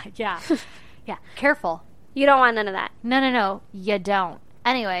 Yeah. Careful. You don't want none of that. No. You don't.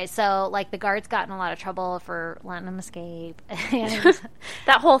 Anyway, so the guards got in a lot of trouble for letting him escape. And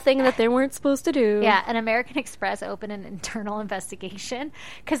That whole thing that they weren't supposed to do. yeah, and American Express opened an internal investigation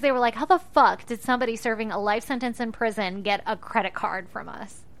because they were like, how the fuck did somebody serving a life sentence in prison get a credit card from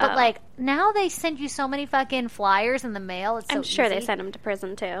us? But now they send you so many fucking flyers in the mail. It's so I'm sure easy. they sent him to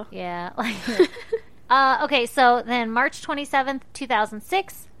prison too. Yeah. Okay, so then March 27th,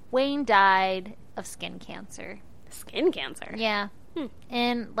 2006, Wayne died of skin cancer. Skin cancer. Yeah.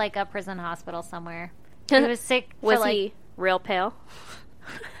 In a prison hospital somewhere. He was sick for Was he real pale?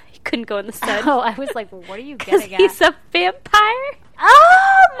 He couldn't go in the sun. Oh, I was like, what are you Because getting at? he's a vampire?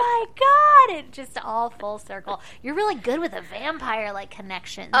 Oh my god! It just all full circle. You're really good with a vampire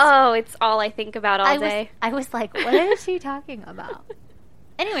connections. Oh, it's all I think about all I day. was like, what is she talking about?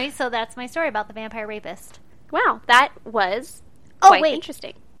 Anyway, so that's my story about the vampire rapist. Wow, that was Oh, quite wait.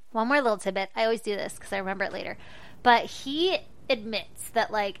 interesting. One more little tidbit. I always do this because I remember it later. But he admits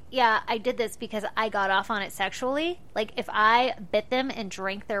that, yeah, I did this because I got off on it sexually. If I bit them and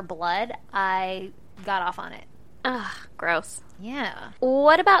drank their blood, I got off on it. Ugh, gross. Yeah.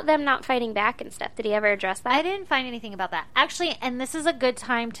 What about them not fighting back and stuff? Did he ever address that? I didn't find anything about that. Actually, and this is a good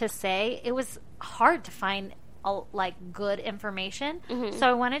time to say, it was hard to find good information. So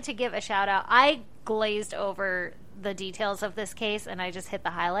I wanted to give a shout out. I glazed over the details of this case and I just hit the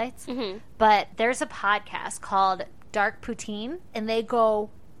highlights. But there's a podcast called Dark Poutine and they go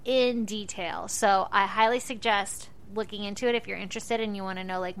in detail. So I highly suggest looking into it if you're interested and you want to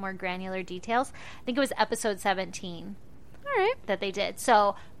know more granular details. I think it was episode 17. All right. That they did.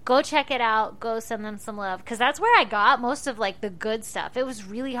 So go check it out. Go send them some love. Because that's where I got most of the good stuff. It was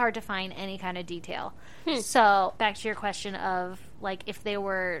really hard to find any kind of detail. So back to your question of if they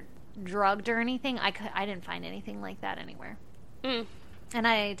were drugged or anything, I didn't find anything like that anywhere. And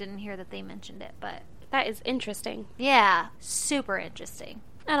I didn't hear that they mentioned it. But That is interesting. yeah, super interesting.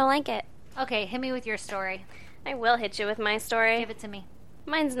 I don't like it. Okay, hit me with your story. I will hit you with my story. Give it to me.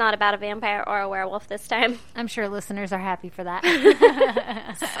 Mine's not about a vampire or a werewolf this time. I'm sure listeners are happy for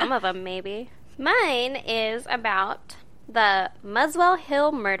that. Some of them, maybe. Mine is about the Muswell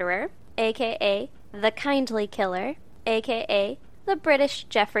Hill murderer, a.k.a. the Kindly Killer, a.k.a. the British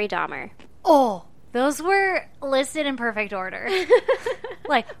Jeffrey Dahmer. Oh, those were listed in perfect order.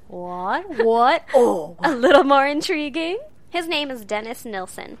 Like, what? Oh. A little more intriguing. His name is Dennis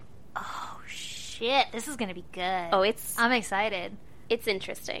Nilsen. Oh, shit. This is going to be good. Oh, I'm excited. It's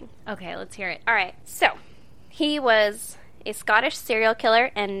interesting. Okay, let's hear it. All right, so he was a Scottish serial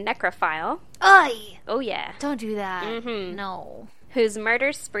killer and necrophile. Ay! Oh, yeah. Don't do that. Mm-hmm. No. Whose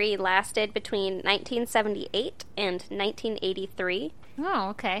murder spree lasted between 1978 and 1983 Oh,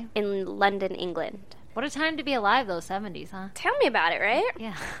 okay. in London, England. What a time to be alive, those 70s, huh? Tell me about it, right?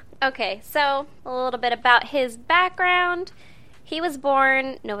 Yeah. Okay, so a little bit about his background. He was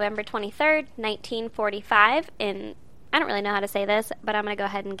born November 23rd, 1945 in, I don't really know how to say this, but I'm going to go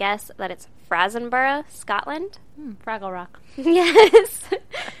ahead and guess that it's Frasenborough, Scotland. Fraggle Rock. Yes.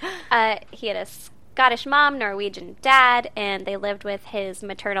 He had a Scottish mom, Norwegian dad, and they lived with his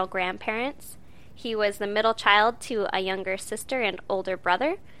maternal grandparents. He was the middle child to a younger sister and older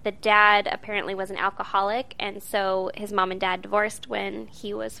brother. The dad apparently was an alcoholic, and so his mom and dad divorced when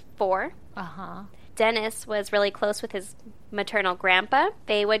he was 4. Uh-huh. Dennis was really close with his maternal grandpa.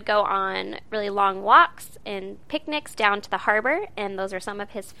 They would go on really long walks and picnics down to the harbor, and those are some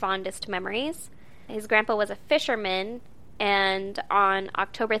of his fondest memories. His grandpa was a fisherman, and on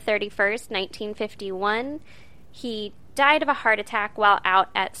October 31st, 1951, he died of a heart attack while out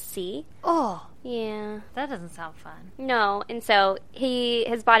at sea. Oh, Yeah. that doesn't sound fun. No, and so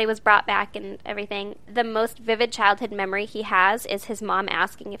his body was brought back and everything. The most vivid childhood memory he has is his mom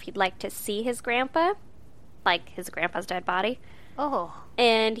asking if he'd like to see his grandpa, like his grandpa's dead body. Oh.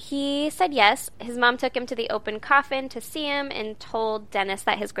 And he said yes. His mom took him to the open coffin to see him and told Dennis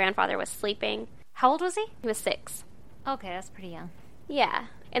that his grandfather was sleeping. How old was he? He was 6. Okay, that's pretty young. Yeah.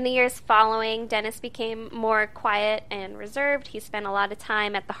 In the years following, Dennis became more quiet and reserved. He spent a lot of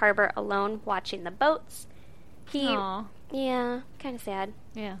time at the harbor alone watching the boats. Aw. Yeah, kind of sad.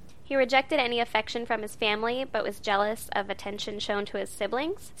 Yeah. He rejected any affection from his family, but was jealous of attention shown to his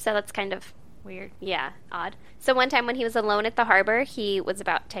siblings. So that's kind of, Weird. yeah, odd. So one time when he was alone at the harbor, he was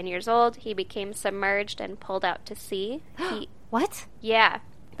about 10 years old. He became submerged and pulled out to sea. What? Yeah,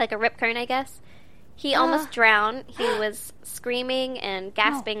 like a rip current, I guess. He almost drowned. He was screaming and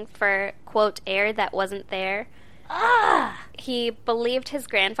gasping for, quote, air that wasn't there. Ah! He believed his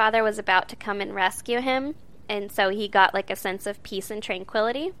grandfather was about to come and rescue him, and so he got like a sense of peace and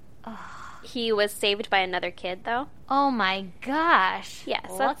tranquility. He was saved by another kid, though. Oh my gosh. Yeah,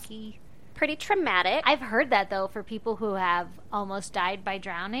 so that's lucky. pretty traumatic. I've heard that though for people who have almost died by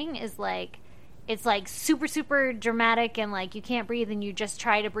drowning is like it's like super super dramatic and like you can't breathe and you just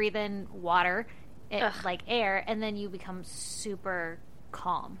try to breathe in water, like air, and then you become super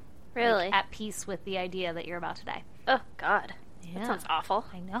calm. Really? Like, at peace with the idea that you're about to die. Oh, God. Yeah. That sounds awful.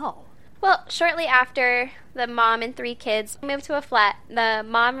 I know. Well, shortly after, the mom and 3 kids moved to a flat. The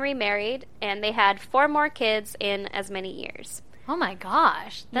mom remarried, and they had 4 more kids in as many years. Oh my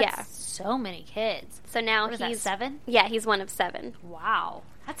gosh. That's Yeah. so many kids. So now What is that, he's 7? Yeah, he's one of 7. Wow.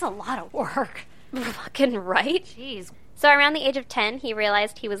 That's a lot of work. Fucking right. Jeez. So around the age of 10, he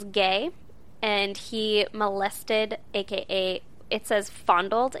realized he was gay, and he molested, aka, it says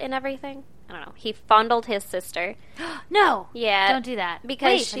fondled in everything. I don't know. He fondled his sister. No. Yeah. Don't do that.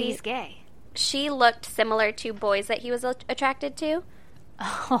 Because Wait, but he's gay. She looked similar to boys that he was attracted to.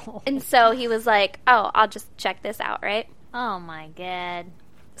 Oh. And so he was like, oh, I'll just check this out, right? Oh my god.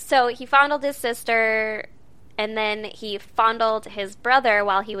 So he fondled his sister, and then he fondled his brother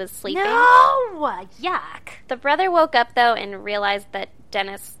while he was sleeping. No! Yuck. The brother woke up, though, and realized that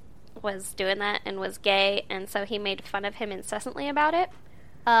Dennis was doing that and was gay, and so he made fun of him incessantly about it.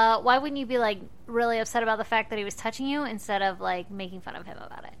 Why wouldn't you be, like, really upset about the fact that he was touching you instead of, like, making fun of him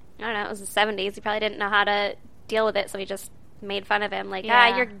about it? I don't know, it was the 70s. He probably didn't know how to deal with it, so he just made fun of him. Like,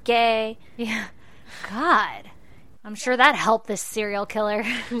 Yeah. you're gay. Yeah. God. I'm sure that helped this serial killer.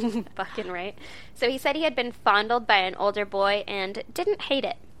 Fucking right. So he said he had been fondled by an older boy and didn't hate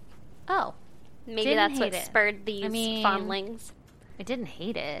it. Oh. Maybe Didn't that's hate what it. spurred these I mean- fondlings. I didn't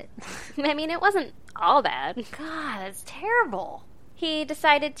hate it. I mean, it wasn't all bad. God, that's terrible. He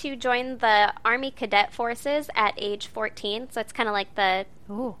decided to join the Army Cadet Forces at age 14, so it's kind of like the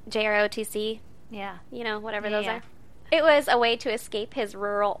Ooh. JROTC, Yeah. you know, whatever Yeah, those yeah. are. It was a way to escape his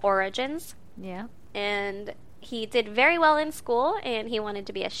rural origins, Yeah. and he did very well in school, and he wanted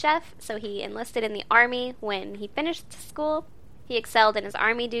to be a chef, so he enlisted in the Army when he finished school. He excelled in his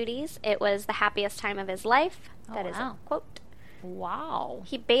Army duties. It was the happiest time of his life. Oh, That is wow. a quote. Wow.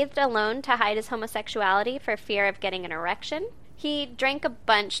 He bathed alone to hide his homosexuality for fear of getting an erection. He drank a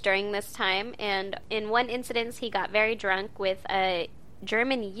bunch during this time, and in one incident, he got very drunk with a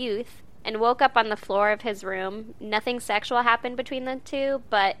German youth and woke up on the floor of his room. Nothing sexual happened between the two,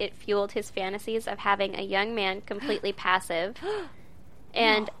 but it fueled his fantasies of having a young man completely passive,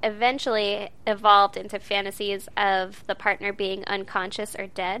 and eventually evolved into fantasies of the partner being unconscious or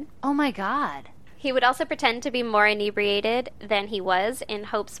dead. Oh my God. He would also pretend to be more inebriated than he was in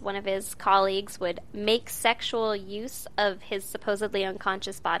hopes one of his colleagues would make sexual use of his supposedly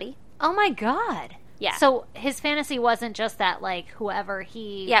unconscious body. Oh my God. Yeah. So his fantasy wasn't just that, like, whoever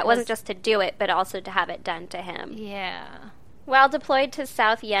he... Yeah, it wasn't just to do it, but also to have it done to him. Yeah. While deployed to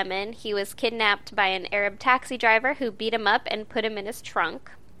South Yemen, he was kidnapped by an Arab taxi driver who beat him up and put him in his trunk.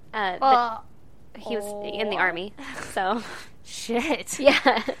 But he was in the army, so... Shit.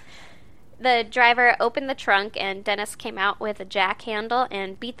 Yeah. The driver opened the trunk, and Dennis came out with a jack handle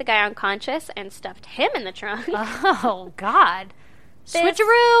and beat the guy unconscious and stuffed him in the trunk. Oh, God.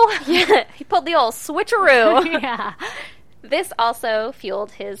 Switcheroo! Yeah, he pulled the old switcheroo. Yeah. This also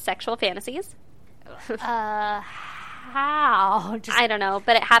fueled his sexual fantasies. How? I don't know,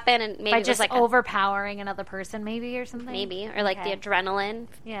 but it happened, and maybe by it was just like overpowering another person, maybe, or something? maybe, or like the adrenaline,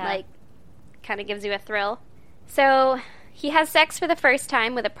 Yeah. like, kind of gives you a thrill. So... he has sex for the first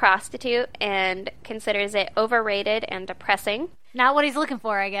time with a prostitute and considers it overrated and depressing. Not what he's looking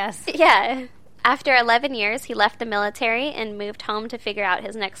for, I guess. Yeah. After 11 years, he left the military and moved home to figure out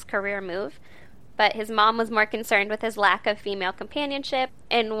his next career move. But his mom was more concerned with his lack of female companionship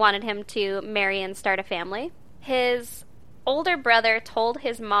and wanted him to marry and start a family. His older brother told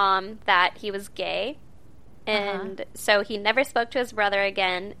his mom that he was gay. And so he never spoke to his brother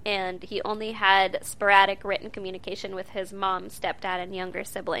again, and he only had sporadic written communication with his mom, stepdad, and younger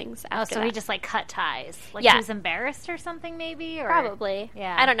siblings after so that. he just, like, cut ties. Like, Yeah. he was embarrassed or something, maybe? Or... Probably.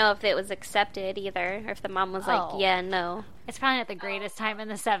 Yeah. I don't know if it was accepted either, or if the mom was like, Oh. yeah, no, It's probably not the greatest time in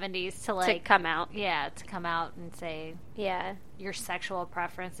the 70s to, to like... come out. Yeah, to come out and say Yeah. your sexual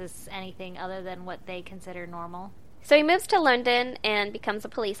preference is anything other than what they consider normal. So he moves to London and becomes a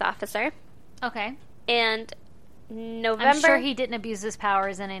police officer. Okay. And November... I'm sure he didn't abuse his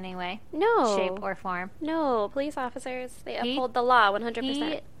powers in any way, No. shape, or form. No, police officers, they He- uphold the law 100%.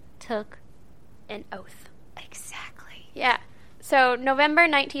 He took... An oath. Exactly. Yeah. So, November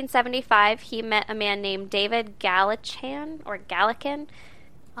 1975, he met a man named David Gallican,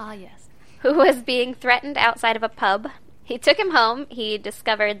 Ah, yes. who was being threatened outside of a pub. He took him home. He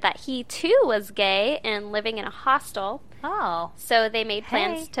discovered that he, too, was gay and living in a hostel. Oh. So, they made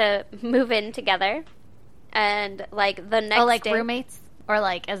plans to move in together. And, like, the next Oh, like day... roommates? Or,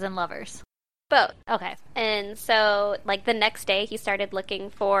 like, as in lovers? Both. Okay. And so, like, the next day, he started looking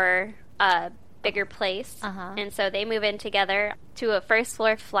for a bigger place. Uh-huh. And so they move in together to a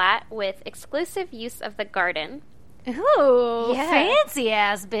first-floor flat with exclusive use of the garden. Ooh, Yeah.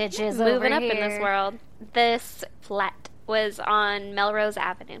 fancy-ass bitches Moving over up here. in this world. This flat was on Melrose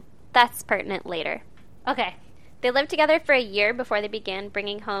Avenue. That's pertinent later. Okay. They lived together for a year before they began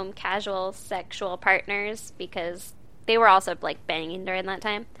bringing home casual sexual partners because they were also, like, banging during that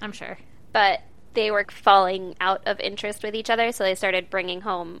time. I'm sure. But they were falling out of interest with each other, so they started bringing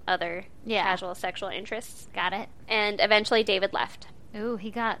home other casual sexual interests. Got it. And eventually David left. Ooh, he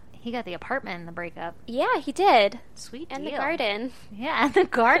got the apartment in the breakup. Yeah, he did. Sweet And deal. the garden. Yeah, and the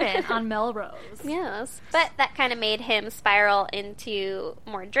garden on Melrose. Yes. But that kind of made him spiral into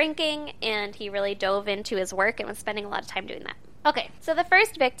more drinking, and he really dove into his work and was spending a lot of time doing that. Okay. So the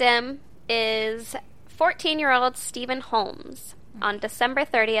first victim is 14-year-old Stephen Holmes on December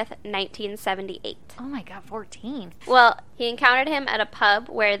 30th, 1978. Oh my god, 14. Well, he encountered him at a pub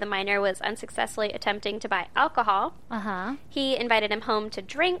where the minor was unsuccessfully attempting to buy alcohol. Uh-huh. He invited him home to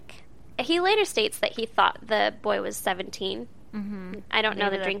drink. He later states that he thought the boy was 17. Mm-hmm. I don't know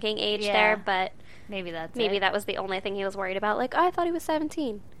Maybe the that- drinking age yeah. there, but Maybe that's maybe it. that was the only thing he was worried about. Like, oh, I thought he was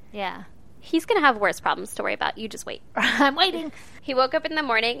 17. Yeah. He's going to have worse problems to worry about. You just wait. I'm waiting. He woke up in the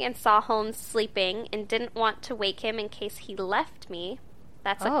morning and saw Holmes sleeping and didn't want to wake him in case he left me.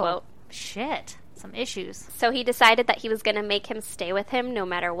 That's a quote. Shit. Some issues. So he decided that he was going to make him stay with him no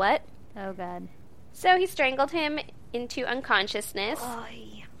matter what. Oh god. So he strangled him into unconsciousness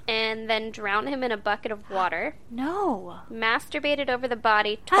Oy. and then drowned him in a bucket of water. No. Masturbated over the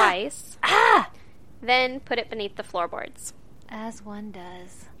body twice. Ah! Then put it beneath the floorboards. As one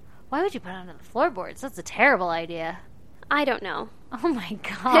does. Why would you put it under the floorboards? That's a terrible idea. I don't know. Oh my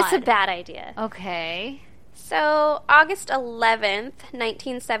god. It's a bad idea. Okay. So, August 11th,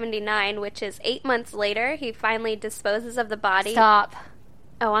 1979, which is 8 months later, he finally disposes of the body. Stop.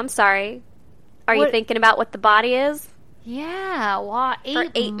 Oh, I'm sorry. Are you What- thinking about what the body is? Yeah, wow. For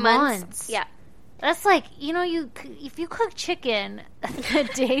 8 months. Yeah. That's like, if you cook chicken the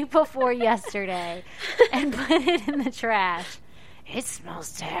day before yesterday and put it in the trash, It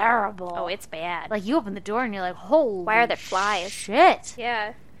smells terrible. Oh, it's bad. Like, you open the door and you're like, holy why are there flies? Shit.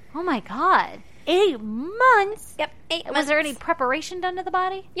 Yeah. Oh, my God. 8 months? Yep, 8 months. Was there any preparation done to the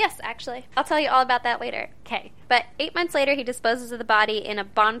body? Yes, actually. I'll tell you all about that later. Okay. But 8 months later, he disposes of the body in a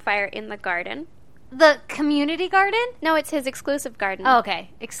bonfire in the garden. The community garden? No, it's his exclusive garden. Oh,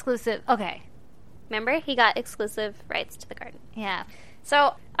 okay. Exclusive. Okay. Remember? He got exclusive rights to the garden. Yeah.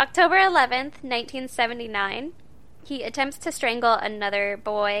 So, October 11th, 1979, he attempts to strangle another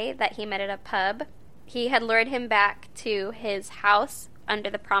boy that he met at a pub. He had lured him back to his house under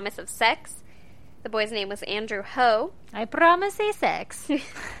the promise of sex. The boy's name was Andrew Ho. I promise you sex.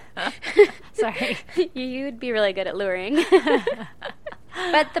 Sorry. You'd be really good at luring.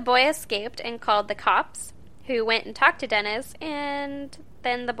 But the boy escaped and called the cops, who went and talked to Dennis, and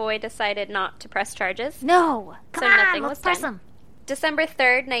then the boy decided not to press charges. No. Come on, nothing let's was press done. him. December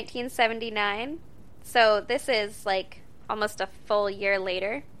 3rd, 1979. So this is like almost a full year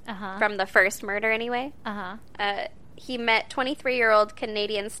later Uh-huh. from the first murder anyway. Uh-huh. He met 23-year-old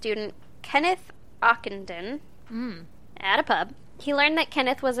Canadian student Kenneth Ockenden at a pub. He learned that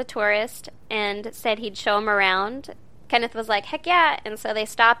Kenneth was a tourist and said he'd show him around. Kenneth was like, heck yeah. And so they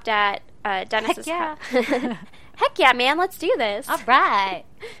stopped at Dennis's Heck house. Heck yeah, man, let's do this. All right.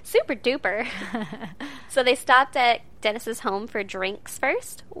 Super duper. So they stopped at Dennis's home for drinks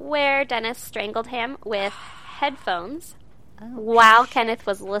first, where Dennis strangled him with headphones while Kenneth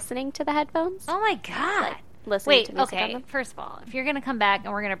was listening to the headphones. Oh, my God. Like, listening Wait, to music on okay. them. First of all, if you're going to come back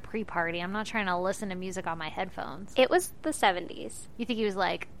and we're going to pre-party, I'm not trying to listen to music on my headphones. It was the 70s. You think he was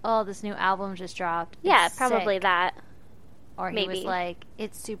like, oh, this new album just dropped. Yeah, It's probably sick. that. Or he maybe. was like,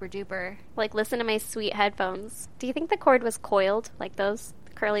 it's super duper. Like, listen to my sweet headphones. Do you think the cord was coiled, like those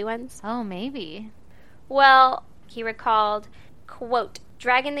curly ones? Oh, maybe. Well, he recalled, quote,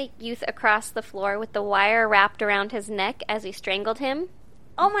 dragging the youth across the floor with the wire wrapped around his neck as he strangled him,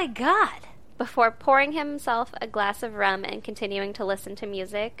 Oh, my God. before pouring himself a glass of rum and continuing to listen to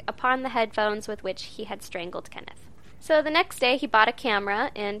music upon the headphones with which he had strangled Kenneth. So the next day, he bought a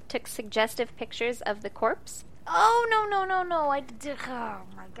camera and took suggestive pictures of the corpse. Oh, no. Oh,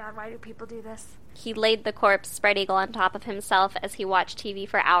 my God. Why do people do this? He laid the corpse spread eagle on top of himself as he watched TV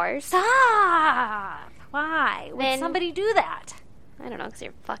for hours. Stop. Why would Then- somebody do that? I don't know, because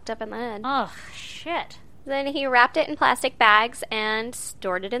you're fucked up in the head. Oh, shit. Then he wrapped it in plastic bags and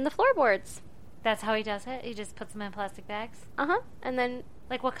stored it in the floorboards. That's how he does it? He just puts them in plastic bags? Uh-huh. And then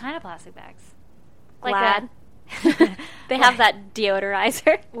Like, what kind of plastic bags? Glad. Like They have that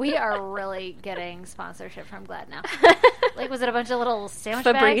deodorizer. We are really getting sponsorship from Glad now. Like, was it a bunch of little sandwich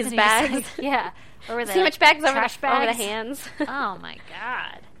Febreze bags? And he just, bags. like, yeah. Or were they Sandwich like, bags over trash the, over the bags? hands. Oh, my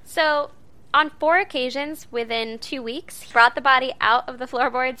God. So, on 4 occasions within 2 weeks, he brought the body out of the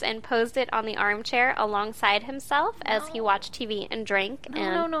floorboards and posed it on the armchair alongside himself as he watched TV and drank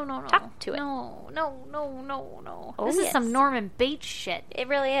and No. talked to it. No. Oh, This is yes. some Norman Bates shit. It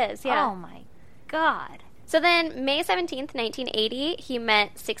really is, yeah. Oh, my God. So then, May 17th, 1980, he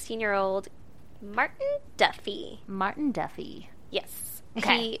met 16-year-old Martin Duffy. Martin Duffy. Yes.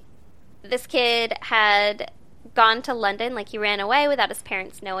 Okay. This kid had gone to London, like he ran away without his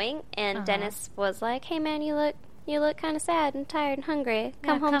parents knowing, and Dennis was like, hey man, you look kind of sad and tired and hungry.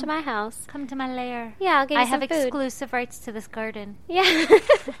 Come home to my house. Come to my lair. Yeah, I'll give you I some have food. exclusive rights to this garden. Yeah.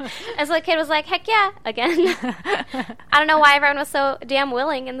 And so the kid was like, heck yeah, again. I don't know why everyone was so damn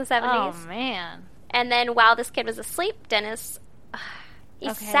willing in the 70s. Oh, man. And then while this kid was asleep, Dennis, he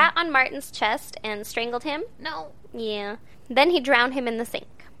Okay. sat on Martin's chest and strangled him. No. Yeah. Then he drowned him in the sink.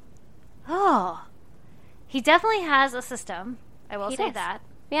 Oh. He definitely has a system. I will He say does. that.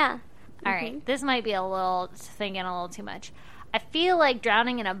 Yeah. All right. This might be thinking a little too much. I feel like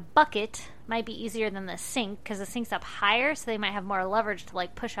drowning in a bucket might be easier than the sink because the sink's up higher, so they might have more leverage to,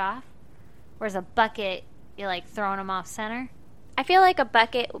 like, push off. Whereas a bucket, you're, like, throwing them off center. I feel like a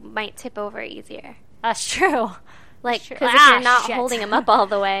bucket might tip over easier. That's true. Like, That's true. because if you're not shit. holding him up all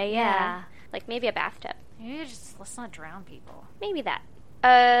the way, Yeah. Like, maybe a bathtub. Maybe let's not drown people. Maybe that.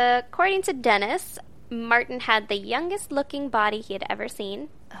 According to Dennis, Martin had the youngest looking body he had ever seen.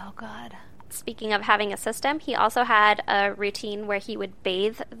 Oh, God. Speaking of having a system, he also had a routine where he would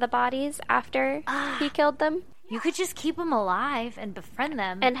bathe the bodies after he killed them You could just keep them alive and befriend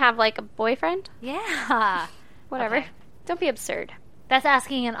them. and have, like, a boyfriend. yeah. Whatever. Okay. Don't be absurd. That's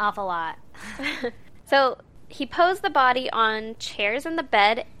asking an awful lot. So he posed the body on chairs in the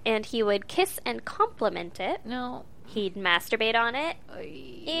bed, and he would kiss and compliment it. No. He'd masturbate on it,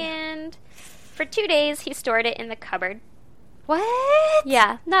 and for 2 days he stored it in the cupboard. What?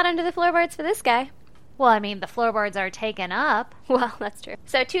 Yeah, not under the floorboards for this guy. Well, I mean, the floorboards are taken up. Well, that's true.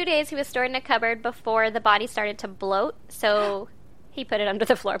 So 2 days he was stored in a cupboard before the body started to bloat. So He put it under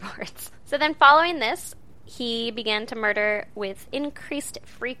the floorboards. So then following this, he began to murder with increased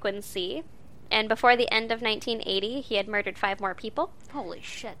frequency. And before the end of 1980, he had murdered 5 more people. Holy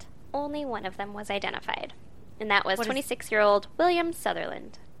shit. Only one of them was identified. And that was 26-year-old William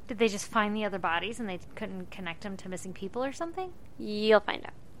Sutherland. Did they just find the other bodies and they couldn't connect them to missing people or something? You'll find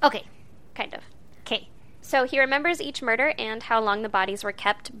out. Okay. Kind of. Okay. So he remembers each murder and how long the bodies were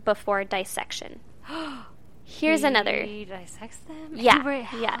kept before dissection. Here's another. He dissects them? Yeah.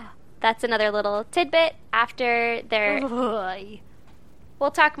 Yeah. That's another little tidbit after their...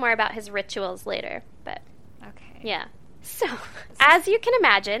 We'll talk more about his rituals later, but... Okay. Yeah. So, as you can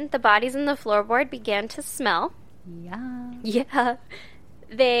imagine, the bodies in the floorboard began to smell. Yeah. Yeah.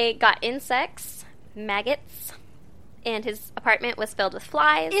 They got insects, maggots, and his apartment was filled with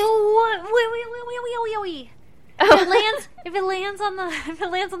flies. Ew! Wait. If it lands on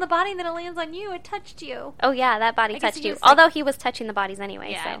the body, then it lands on you. It touched you. Oh yeah, that body touched you. Like, although he was touching the bodies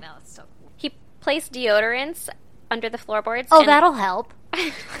anyway. Yeah, so. I know. It's so cool. He placed deodorants under the floorboards. Oh, that'll help.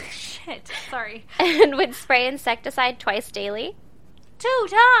 Shit. Sorry. And would spray insecticide twice daily. 2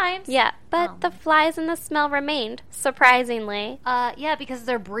 times? Yeah, but the flies and the smell remained, surprisingly. Yeah, because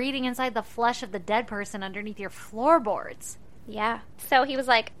they're breeding inside the flesh of the dead person underneath your floorboards. Yeah. So he was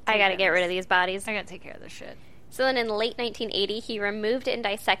like, I gotta get rid of these bodies. I gotta take care of this shit. So then in late 1980, he removed and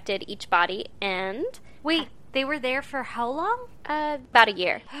dissected each body and... Wait, they were there for how long? About a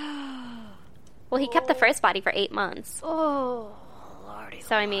year. Well, he kept the first body for 8 months. Oh, Lordy.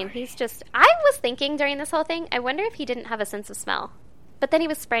 So, I mean, he's just... I was thinking during this whole thing, I wonder if he didn't have a sense of smell. But then he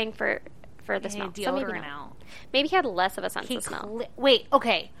was spraying for the smell. So maybe not. Maybe he had less of a sense of smell. Wait,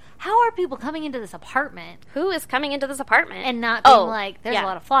 okay. How are people coming into this apartment? Who is coming into this apartment? And not being like, there's a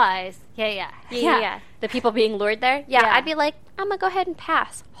lot of flies. Yeah. The people being lured there? Yeah, I'd be like, I'm going to go ahead and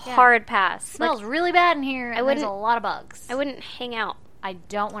pass. Yeah. Hard pass. Smells really bad in here, and there's a lot of bugs. I wouldn't hang out. I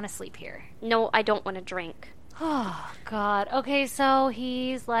don't want to sleep here. No, I don't want to drink. Oh, God. Okay, so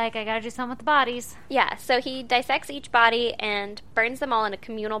he's like, I gotta do something with the bodies. Yeah, so he dissects each body and burns them all in a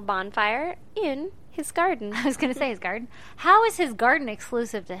communal bonfire in his garden. I was gonna say his garden. How is his garden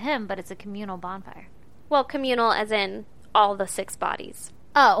exclusive to him, but it's a communal bonfire? Well, communal as in all the 6 bodies.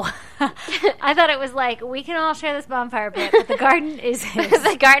 Oh. I thought it was like, we can all share this bonfire pit, but the garden is his.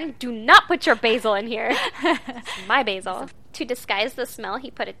 The garden, do not put your basil in here. It's my basil. To disguise the smell,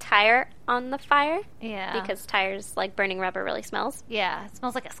 he put a tire on the fire. Yeah. Because tires, like burning rubber, really smells. Yeah, it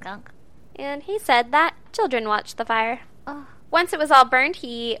smells like a skunk. And he said that children watched the fire. Oh. Once it was all burned,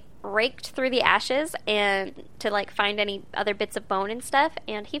 he raked through the ashes and to like find any other bits of bone and stuff,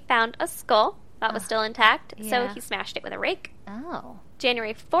 and he found a skull that was still intact. Yeah. So he smashed it with a rake. Oh.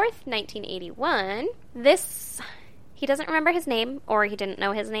 January 4th, 1981. He doesn't remember his name, or he didn't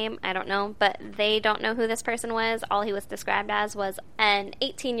know his name, I don't know, but they don't know who this person was. All he was described as was an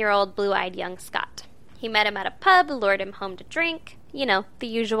 18-year-old blue-eyed young Scot. He met him at a pub, lured him home to drink. You know, the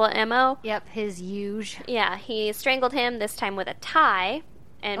usual MO. Yep, his usual. Yeah, he strangled him, this time with a tie,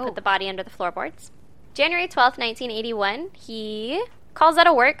 and put the body under the floorboards. January 12th, 1981, he calls out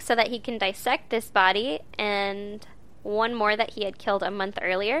of work so that he can dissect this body and one more that he had killed a month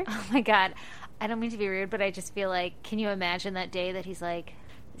earlier. Oh my God. I don't mean to be rude, but I just feel like, can you imagine that day that he's like,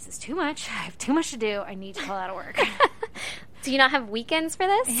 this is too much. I have too much to do. I need to call out of work. Do you not have weekends for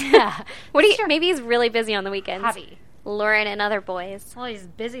this? Yeah. Maybe he's really busy on the weekends. Hobby. Luring in other boys. Well, he's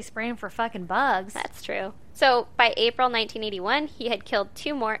busy spraying for fucking bugs. That's true. So, by April 1981, he had killed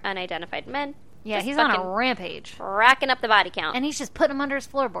 2 more unidentified men. Yeah, he's on a rampage. Racking up the body count. And he's just putting them under his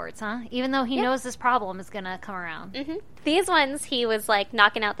floorboards, huh? Even though he knows this problem is going to come around. Mm-hmm. These ones, he was, like,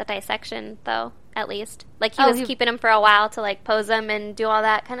 knocking out the dissection, though, at least. Like, he was keeping them for a while to, like, pose them and do all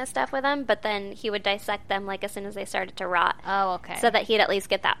that kind of stuff with them, but then he would dissect them, like, as soon as they started to rot. Oh, okay. So that he'd at least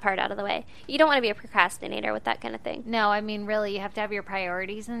get that part out of the way. You don't want to be a procrastinator with that kind of thing. No, I mean, really, you have to have your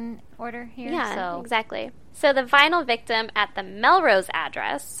priorities in order here. Yeah, exactly. So the final victim at the Melrose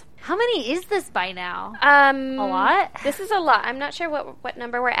address... How many is this by now? A lot? This is a lot. I'm not sure what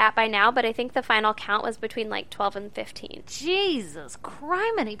number we're at by now, but I think the final count was between like 12 and 15. Jesus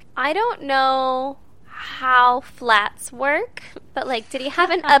criminy. I don't know how flats work, but like, did he have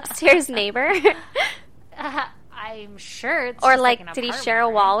an upstairs neighbor? I'm sure it's or just like did he share a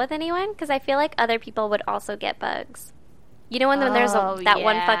wall with anyone? Because I feel like other people would also get bugs. You know when there's that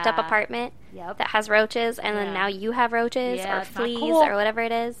one fucked up apartment that has roaches, and then now you have roaches or fleas or whatever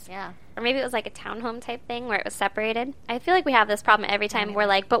it is? Yeah. Or maybe it was like a townhome type thing where it was separated. I feel like we have this problem every time we're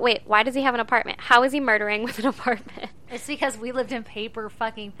like, but wait, why does he have an apartment? How is he murdering with an apartment? It's because we lived in paper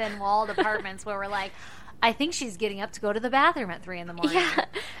fucking thin walled apartments where we're like, I think she's getting up to go to the bathroom at 3 in the morning. Yeah.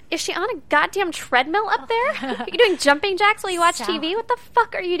 Is she on a goddamn treadmill up there? Are you doing jumping jacks while you watch TV? What the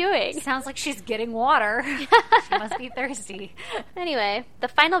fuck are you doing? Sounds like she's getting water. She must be thirsty. Anyway, the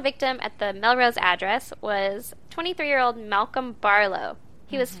final victim at the Melrose address was 23-year-old Malcolm Barlow.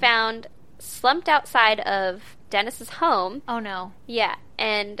 He was found slumped outside of Dennis's home. Oh, no. Yeah.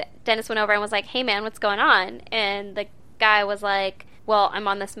 And Dennis went over and was like, hey, man, what's going on? And the guy was like, well, I'm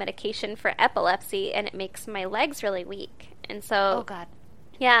on this medication for epilepsy, and it makes my legs really weak. And so... Oh, God.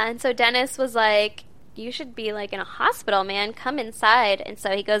 Yeah, and so Dennis was like, you should be, like, in a hospital, man. Come inside. And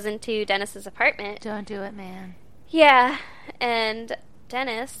so he goes into Dennis's apartment. Don't do it, man. Yeah, and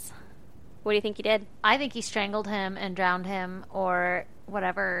Dennis, what do you think he did? I think he strangled him and drowned him or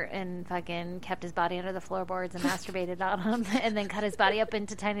whatever and fucking kept his body under the floorboards and masturbated on him and then cut his body up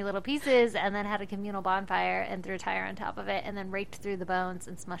into tiny little pieces and then had a communal bonfire and threw a tire on top of it and then raked through the bones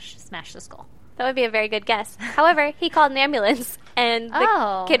and smashed the skull. That would be a very good guess. However, he called an ambulance and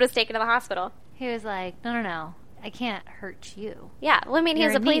the kid was taken to the hospital. He was like, no, I can't hurt you. Yeah, well, I mean, he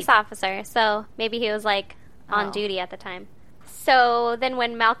was a police officer, so maybe he was, like, on duty at the time. So then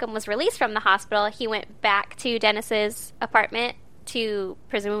when Malcolm was released from the hospital, he went back to Dennis's apartment to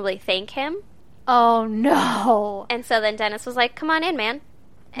presumably thank him. Oh, no. And so then Dennis was like, come on in, man.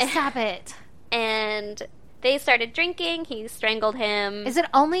 Stop it. And they started drinking. He strangled him. Is it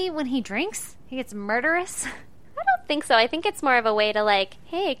only when he drinks he gets murderous? I don't think so. I think it's more of a way to like,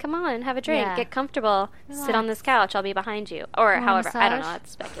 hey, come on, have a drink, get comfortable, sit on this couch, I'll be behind you. Or however, I don't know,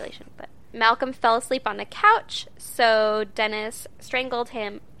 that's speculation. But Malcolm fell asleep on the couch, so Dennis strangled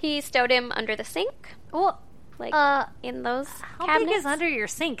him. He stowed him under the sink. Well, like in those how cabinets. big is under your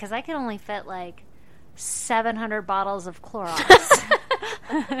sink? Because I can only fit like 700 bottles of Clorox,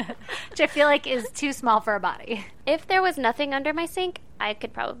 which I feel like is too small for a body. If there was nothing under my sink, I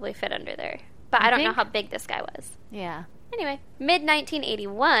could probably fit under there. But I don't know how big this guy was. Yeah. Anyway,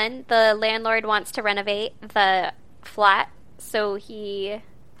 mid-1981, the landlord wants to renovate the flat, so he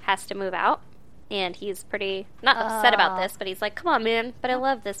has to move out. And he's pretty, not upset about this, but he's like, come on, man, but I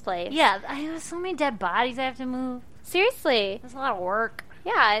love this place. Yeah, I have so many dead bodies I have to move. Seriously. That's a lot of work.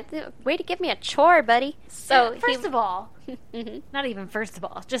 Yeah, way to give me a chore, buddy. So first of all, not even first of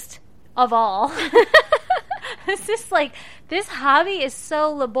all, just of all. It's just like, this hobby is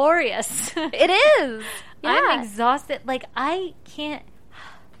so laborious. It is. Yeah. I'm exhausted. Like, I can't.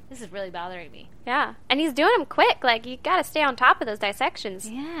 This is really bothering me. Yeah. And he's doing them quick. Like, you gotta stay on top of those dissections.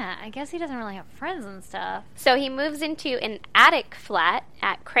 Yeah. I guess he doesn't really have friends and stuff. So he moves into an attic flat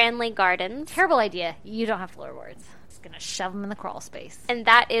at Cranley Gardens. Terrible idea. You don't have floorboards. Just gonna shove them in the crawl space. And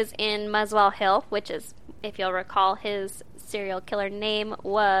that is in Muswell Hill, which is, if you'll recall, his serial killer name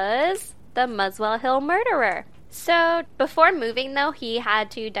was the Muswell Hill Murderer. So before moving, though, he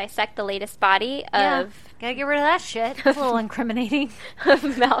had to dissect the latest body of... Gotta get rid of that shit. It's a little incriminating.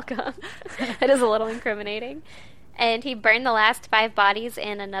 Of Malcolm. It is a little incriminating. And he burned the last 5 bodies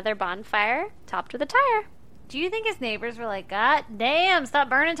in another bonfire, topped with a tire. Do you think his neighbors were like, God damn, stop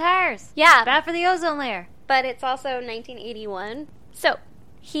burning tires? Yeah. It's bad for the ozone layer. But it's also 1981. So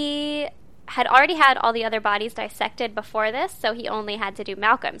he had already had all the other bodies dissected before this, so he only had to do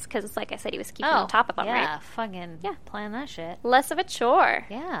Malcolm's, because, like I said, he was keeping on top of them, right? Yeah, plan that shit. Less of a chore.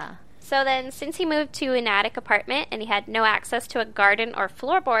 Yeah. So then, since he moved to an attic apartment and he had no access to a garden or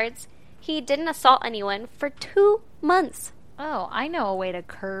floorboards, he didn't assault anyone for 2 months. Oh, I know a way to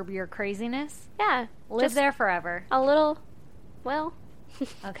curb your craziness. Yeah. Live there forever. A little, well...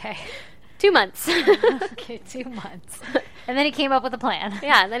 Okay. 2 months. Okay, 2 months. And then he came up with a plan.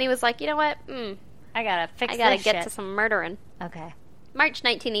 Yeah, then he was like, you know what? I gotta fix this I gotta shit. get to some murdering. Okay. March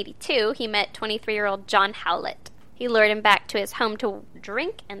 1982, he met 23-year-old John Howlett. He lured him back to his home to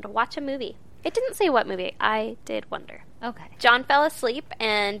drink and watch a movie. It didn't say what movie. I did wonder. Okay. John fell asleep,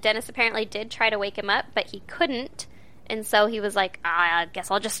 and Dennis apparently did try to wake him up, but he couldn't. And so he was like, I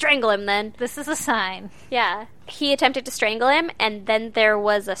guess I'll just strangle him then. This is a sign. Yeah. He attempted to strangle him, and then there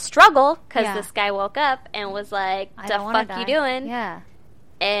was a struggle, because this guy woke up and was like, the fuck you doing? Yeah.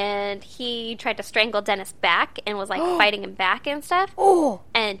 And he tried to strangle Dennis back and was like fighting him back and stuff. Oh!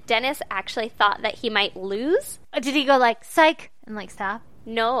 And Dennis actually thought that he might lose. Did he go like, psych, and like stop?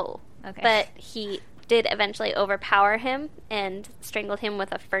 No. Okay. But he did eventually overpower him and strangled him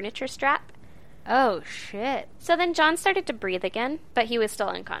with a furniture strap. Oh, shit. So then John started to breathe again, but he was still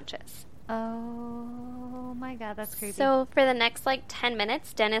unconscious. Oh my God, that's creepy. So for the next 10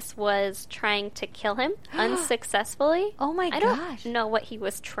 minutes, Dennis was trying to kill him unsuccessfully. Oh my gosh. I don't know what he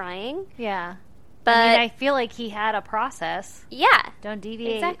was trying. Yeah. But I feel like he had a process. Yeah. Don't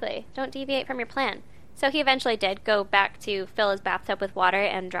deviate. Exactly. Don't deviate from your plan. So he eventually did go back to fill his bathtub with water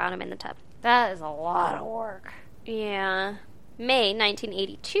and drown him in the tub. That is a lot of work. Yeah. May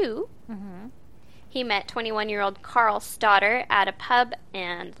 1982, he met 21-year-old Carl Stodder at a pub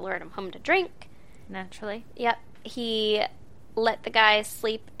and lured him home to drink. Naturally. Yep. He let the guy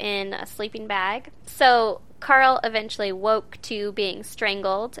sleep in a sleeping bag. So Carl eventually woke to being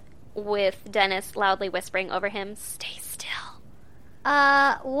strangled, with Dennis loudly whispering over him, "Stay still."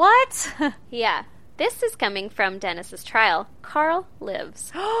 What? Yeah. This is coming from Dennis's trial. Carl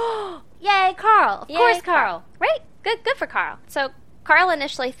lives. Yay, Carl. Of course, Carl. Right? Good for Carl. So Carl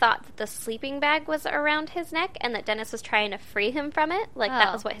initially thought that the sleeping bag was around his neck and that Dennis was trying to free him from it. Like,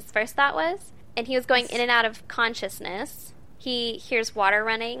 that was what his first thought was. And he was going in and out of consciousness. He hears water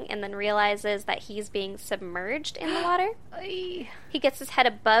running and then realizes that he's being submerged in the water. He gets his head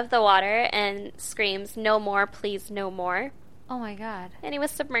above the water and screams, "No more, please, no more." Oh, my God. And he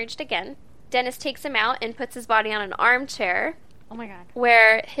was submerged again. Dennis takes him out and puts his body on an armchair. Oh, my God.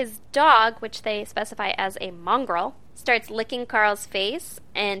 Where his dog, which they specify as a mongrel, starts licking Carl's face,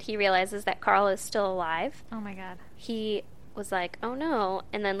 and he realizes that Carl is still alive. Oh, my God. He was like, "Oh, no,"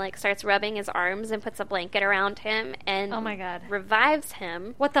 and then, like, starts rubbing his arms and puts a blanket around him and oh, my God. revives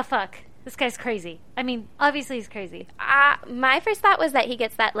him. What the fuck? This guy's crazy. I mean, obviously he's crazy. My first thought was that he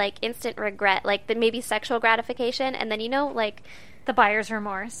gets that, like, instant regret, like, the maybe sexual gratification, and then, you know, like... the buyer's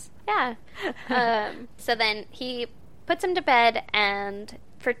remorse. Yeah. So then he puts him to bed, and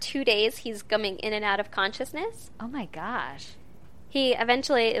for 2 days he's coming in and out of consciousness. Oh, my gosh. He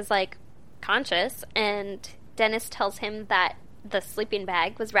eventually is, like, conscious, and Dennis tells him that the sleeping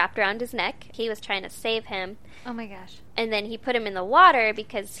bag was wrapped around his neck. He was trying to save him. Oh, my gosh. And then he put him in the water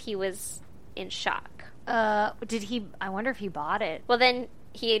because he was in shock. Did he... I wonder if he bought it. Well, then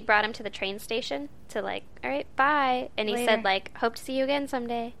he brought him to the train station to, like, "All right, bye." And he said, like, "Hope to see you again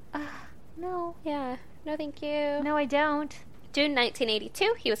someday." No. Yeah. No, thank you. No, I don't. June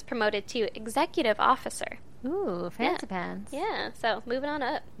 1982, he was promoted to executive officer. Ooh, fancy pants. Yeah, so moving on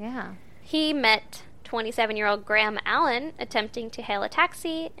up. Yeah. He met 27-year-old Graham Allen attempting to hail a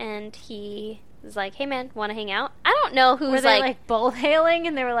taxi, and he was like, "Hey, man, want to hang out?" I don't know who's were they, like, both hailing,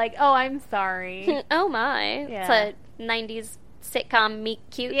 and they were like, "Oh, I'm sorry." Oh, my. Yeah. It's a 90s sitcom meet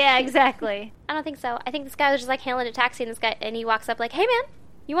cute. Yeah, exactly. I don't think so. I think this guy was just, like, hailing a taxi, and he walks up like, "Hey, man,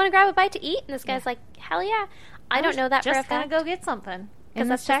 you want to grab a bite to eat?" And this guy's like, "Hell yeah." I don't know that for a fact. Just gonna go get something. Because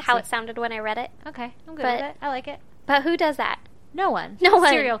that's just how it sounded when I read it. Okay, I'm good with it. I like it. But who does that? No one. No one.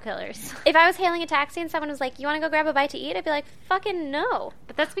 Serial killers. If I was hailing a taxi and someone was like, "You want to go grab a bite to eat?" I'd be like, "Fucking no."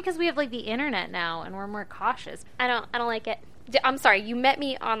 But that's because we have, like, the internet now, and we're more cautious. I don't like it. I'm sorry, you met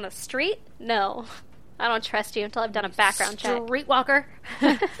me on the street? No. I don't trust you until I've done a background check. Streetwalker.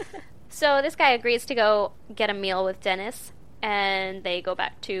 So this guy agrees to go get a meal with Dennis, and they go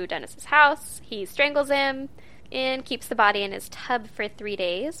back to Dennis's house. He strangles him and keeps the body in his tub for 3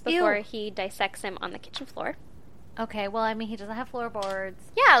 days before he dissects him on the kitchen floor. Okay, well, I mean, he doesn't have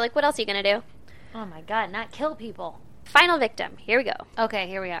floorboards. Yeah, like, what else are you gonna do? Oh, my God, not kill people. Final victim. Here we go. Okay,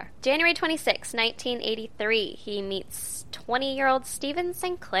 here we are. January 26, 1983. He meets 20-year-old Stephen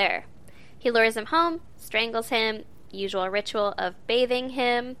Sinclair. He lures him home, strangles him, usual ritual of bathing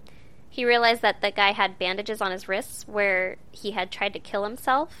him. He realized that the guy had bandages on his wrists where he had tried to kill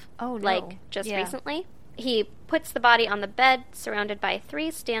himself. Oh, no. Like, just recently. He puts the body on the bed, surrounded by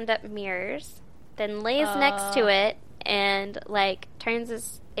 3 stand-up mirrors, then lays next to it and, like, turns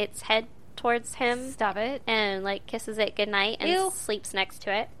its head towards him. Stop it. And, like, kisses it goodnight and sleeps next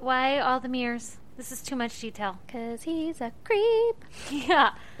to it. Why all the mirrors? This is too much detail. 'Cause he's a creep.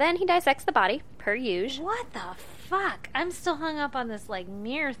 Yeah. Then he dissects the body, per usual. What the fuck? I'm still hung up on this, like,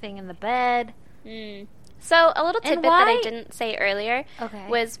 mirror thing in the bed. So, a little tidbit that I didn't say earlier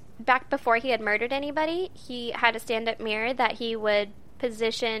was back before he had murdered anybody, he had a stand-up mirror that he would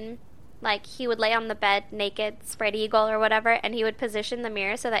position, like, he would lay on the bed naked, spread eagle or whatever, and he would position the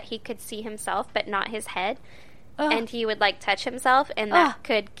mirror so that he could see himself but not his head. And he would, like, touch himself, and that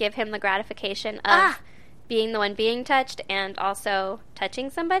could give him the gratification of being the one being touched and also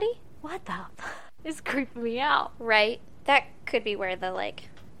touching somebody. What the? It's creeping me out. Right? That could be where the, like,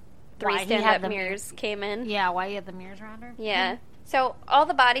 3 stand-up mirrors came in. Yeah, why you had the mirrors around her? Yeah. So all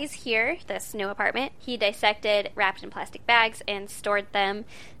the bodies here, this new apartment, he dissected, wrapped in plastic bags, and stored them,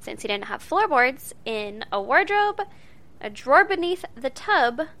 since he didn't have floorboards, in a wardrobe, a drawer beneath the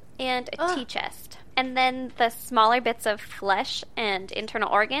tub, and a tea chest. And then the smaller bits of flesh and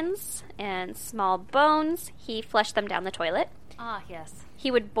internal organs and small bones, he flushed them down the toilet. Ah, yes.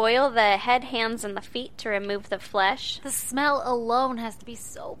 He would boil the head, hands, and the feet to remove the flesh. The smell alone has to be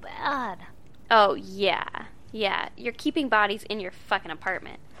so bad. Oh, yeah. Yeah. You're keeping bodies in your fucking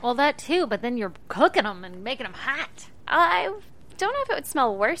apartment. Well, that too, but then you're cooking them and making them hot. don't know if it would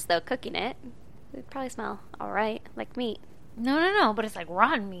smell worse, though, cooking it. It would probably smell all right, like meat. No, but it's like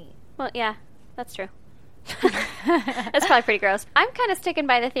rotten meat. Well, yeah, that's true. That's probably pretty gross. I'm kind of sticking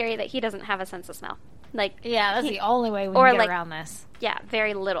by the theory that he doesn't have a sense of smell. Like, yeah, that's the only way we or can get like- around this. yeah,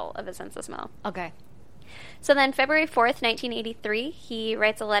 very little of a sense of smell. Okay. So then February 4th, 1983, he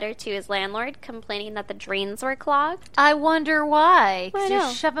writes a letter to his landlord complaining that the drains were clogged. I wonder why. 'Cause I you're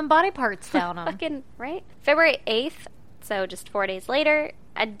know. shoving body parts down them. Fucking, right? February 8th, so just 4 days later,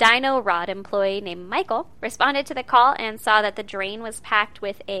 a Dino Rod employee named Michael responded to the call and saw that the drain was packed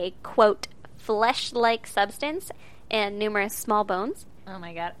with a, quote, flesh-like substance and numerous small bones. Oh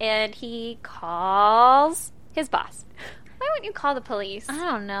my god. And he calls his boss. Why wouldn't you call the police? I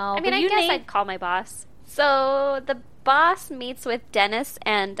don't know. I mean, I guess I'd call my boss. So the boss meets with Dennis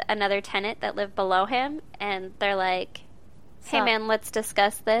and another tenant that live below him, and they're like, hey, So- man, let's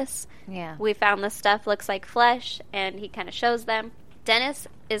discuss this. Yeah. We found this stuff, looks like flesh, and he kind of shows them. Dennis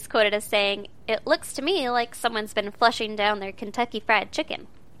is quoted as saying, it looks to me like someone's been flushing down their Kentucky Fried Chicken.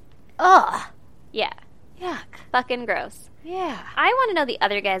 Ugh. Yeah. Yuck. Fucking gross. Yeah. I want to know the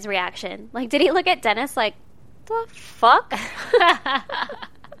other guy's reaction. Like, did he look at Dennis like, the fuck?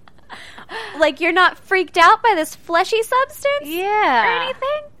 Like, you're not freaked out by this fleshy substance? Yeah. Or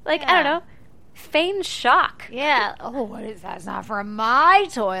anything? Like, I Yeah. don't know. Feigned shock. Yeah. Oh, what is that? It's not from my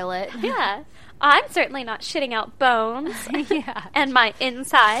toilet. Yeah. I'm certainly not shitting out bones Yeah. and my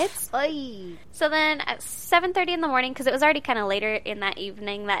insides. Oy. So then at 7:30 in the morning, because it was already kind of later in that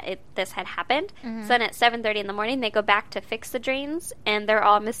evening that this had happened, so then at 7:30 in the morning, they go back to fix the drains, and they're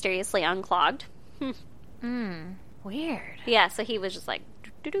all mysteriously unclogged. Weird. Yeah, so he was just like,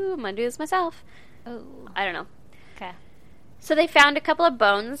 I'm going to do this myself. Oh. I don't know. Okay. So they found a couple of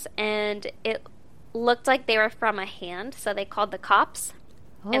bones, and it looked like they were from a hand, so they called the cops.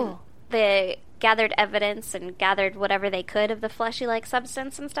 And Oh. they gathered evidence and gathered whatever they could of the fleshy-like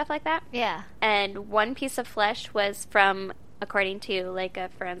substance and stuff like that. Yeah. And one piece of flesh was from, according to like a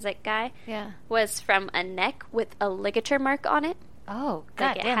forensic guy, Yeah. was from a neck with a ligature mark on it. Oh, Like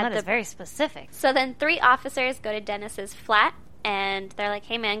god it damn, had that is the- very specific. So then 3 officers go to Dennis's flat, and they're like,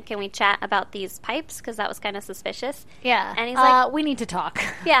 hey man, can we chat about these pipes? Because that was kind of suspicious. Yeah. And he's like, we need to talk.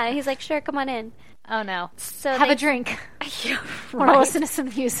 yeah, he's like, sure, come on in. Oh no. So Have they- a drink. Or Right. listen to some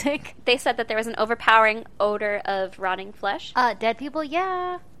music. They said that there was an overpowering odor of rotting flesh. Dead people,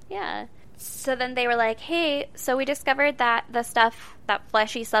 yeah. Yeah. So then they were like, hey, so we discovered that the stuff, that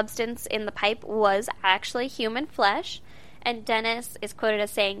fleshy substance in the pipe was actually human flesh. And Dennis is quoted as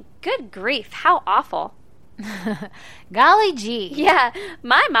saying, good grief, how awful. Golly gee. Yeah,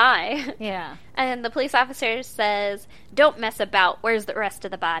 my. Yeah. And the police officer says, don't mess about, where's the rest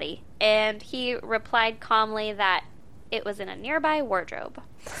of the body? And he replied calmly that it was in a nearby wardrobe.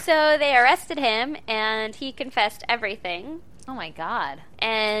 So they arrested him, and he confessed everything. Oh my god.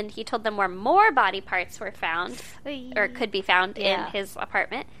 And he told them where more body parts were found, or could be found Yeah. in his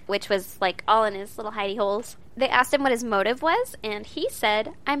apartment, which was like all in his little hidey holes. They asked him what his motive was, and he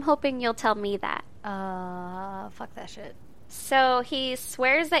said, I'm hoping you'll tell me that. Fuck that shit. So he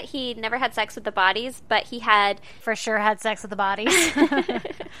swears that he never had sex with the bodies, but he had... For sure had sex with the bodies.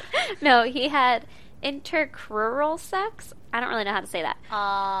 No, he had intercrural sex. I don't really know how to say that.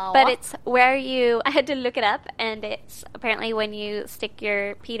 But But it's where you... I had to look it up, and it's apparently when you stick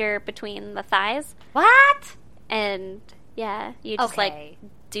your Peter between the thighs, what? and yeah, you just Okay.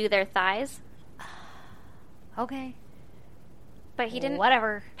 like do their thighs. Okay. But he didn't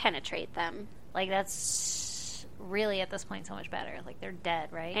Whatever. penetrate them. Like, that's really, at this point, so much better. Like, they're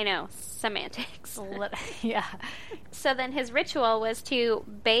dead, right? I know, semantics. Yeah. So then his ritual was to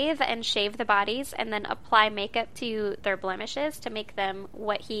bathe and shave the bodies and then apply makeup to their blemishes to make them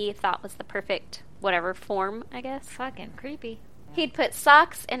what he thought was the perfect whatever form, I guess. Fucking creepy. He'd put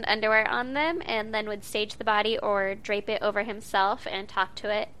socks and underwear on them and then would stage the body or drape it over himself and talk to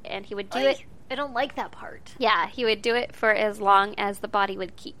it, and he would do it. I don't like that part. Yeah, he would do it for as long as the body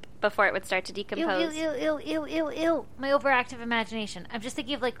would keep before it would start to decompose. Ew. My overactive imagination. I'm just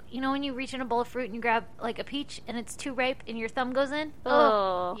thinking of, like, you know when you reach in a bowl of fruit and you grab, like, a peach and it's too ripe and your thumb goes in?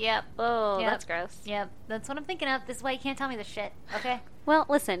 Oh. Yep. Oh, Yep. that's gross. Yep. That's what I'm thinking of. This is why you can't tell me this shit. Okay? Well,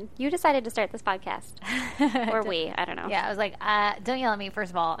 listen, you decided to start this podcast. Or we, I don't know. Yeah, I was like, don't yell at me,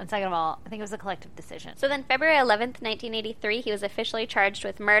 first of all. And second of all, I think it was a collective decision. So then February 11th, 1983, he was officially charged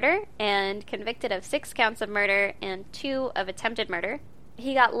with murder and convicted of 6 counts of murder and 2 of attempted murder.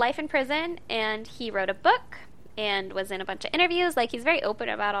 He got life in prison, and he wrote a book and was in a bunch of interviews. Like, he's very open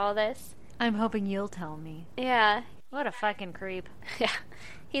about all this. I'm hoping you'll tell me. Yeah. What a fucking creep. Yeah.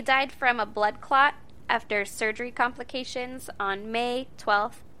 He died from a blood clot after surgery complications on May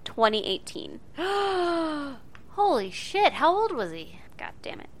 12th, 2018. Holy Holy shit, how old was he? God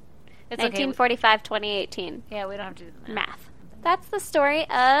damn it. It's 1945, 2018. Yeah, we don't have to do the Math. That's the story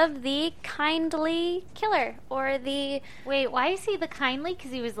of the kindly killer, or the... Wait, why is he the kindly?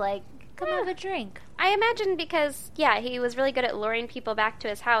 Because he was like, come have a drink. I imagine because, he was really good at luring people back to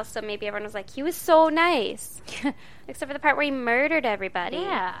his house, so maybe everyone was like, he was so nice. Except for the part where he murdered everybody.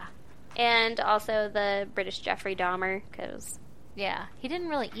 Yeah. And also the British Jeffrey Dahmer, because... Yeah, he didn't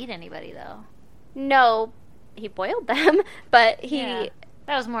really eat anybody, though. No, he boiled them, but he... Yeah.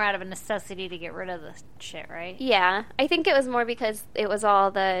 That was more out of a necessity to get rid of the shit, right? Yeah. I think it was more because it was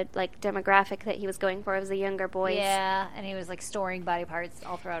all the, demographic that he was going for. It was the younger boys. Yeah, and he was, storing body parts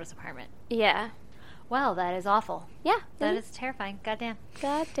all throughout his apartment. Yeah. Wow, that is awful. Yeah. That is terrifying. Goddamn.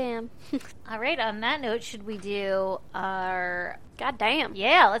 Goddamn. All right, on that note, should we do our... Goddamn.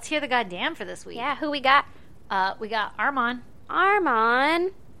 Yeah, let's hear the goddamn for this week. Yeah, who we got? We got Armand.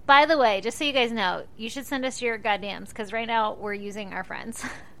 Armand. By the way, just so you guys know, you should send us your goddams, because right now we're using our friends.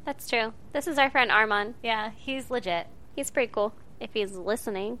 That's true. This is our friend Armand. Yeah, he's legit. He's pretty cool, if he's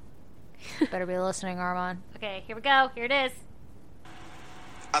listening. Better be listening, Armand. Okay, here we go. Here it is.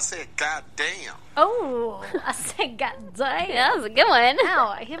 I said, God damn. Oh, I said, God damn. Yeah, that was a good one.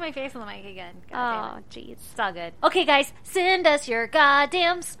 Ow, I hit my face on the mic again. Oh, jeez. It's all good. Okay, guys, send us your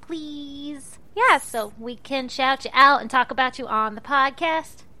goddams, please. Yes. So we can shout you out and talk about you on the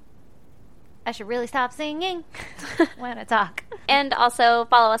podcast. I should really stop singing when I talk. And also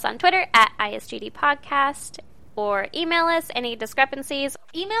follow us on Twitter at ISGD Podcast, or email us any discrepancies.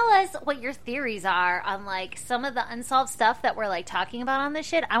 Email us what your theories are on some of the unsolved stuff that we're talking about on this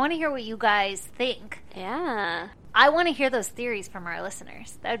shit. I want to hear what you guys think. Yeah. I want to hear those theories from our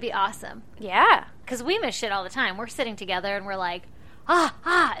listeners. That would be awesome. Yeah. Because we miss shit all the time. We're sitting together and we're like, and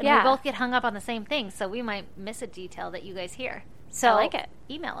we both get hung up on the same thing, so we might miss a detail that you guys hear. So I like it.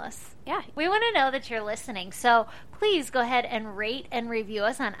 Email us. Yeah. We want to know that you're listening. So please go ahead and rate and review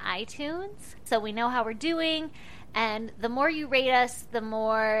us on iTunes so we know how we're doing. And the more you rate us, the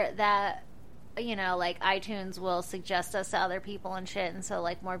more that, iTunes will suggest us to other people and shit. And so,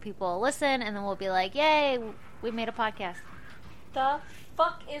 more people will listen, and then we'll be like, yay, we made a podcast. The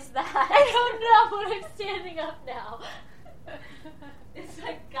fuck is that? I don't know, but I'm standing up now. It's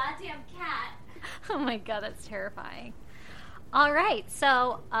a goddamn cat. Oh my god, that's terrifying. All right,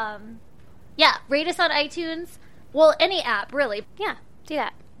 so, rate us on iTunes. Well, any app, really. Yeah, do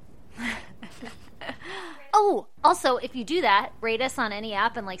that. Oh, also, if you do that, rate us on any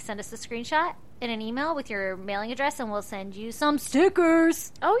app and, send us a screenshot in an email with your mailing address, and we'll send you some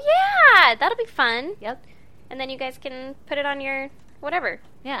stickers. Oh, yeah, that'll be fun. Yep. And then you guys can put it on your whatever.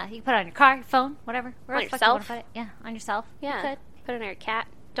 Yeah, you can put it on your car, your phone, whatever. On yourself? Yeah, on yourself. Yeah. You could. Put it on your cat.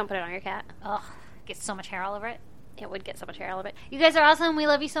 Don't put it on your cat. Ugh, gets so much hair all over it. It would get so much hair all over it. You guys are awesome. We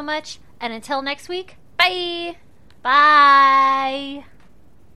love you so much. And until next week, Bye. bye.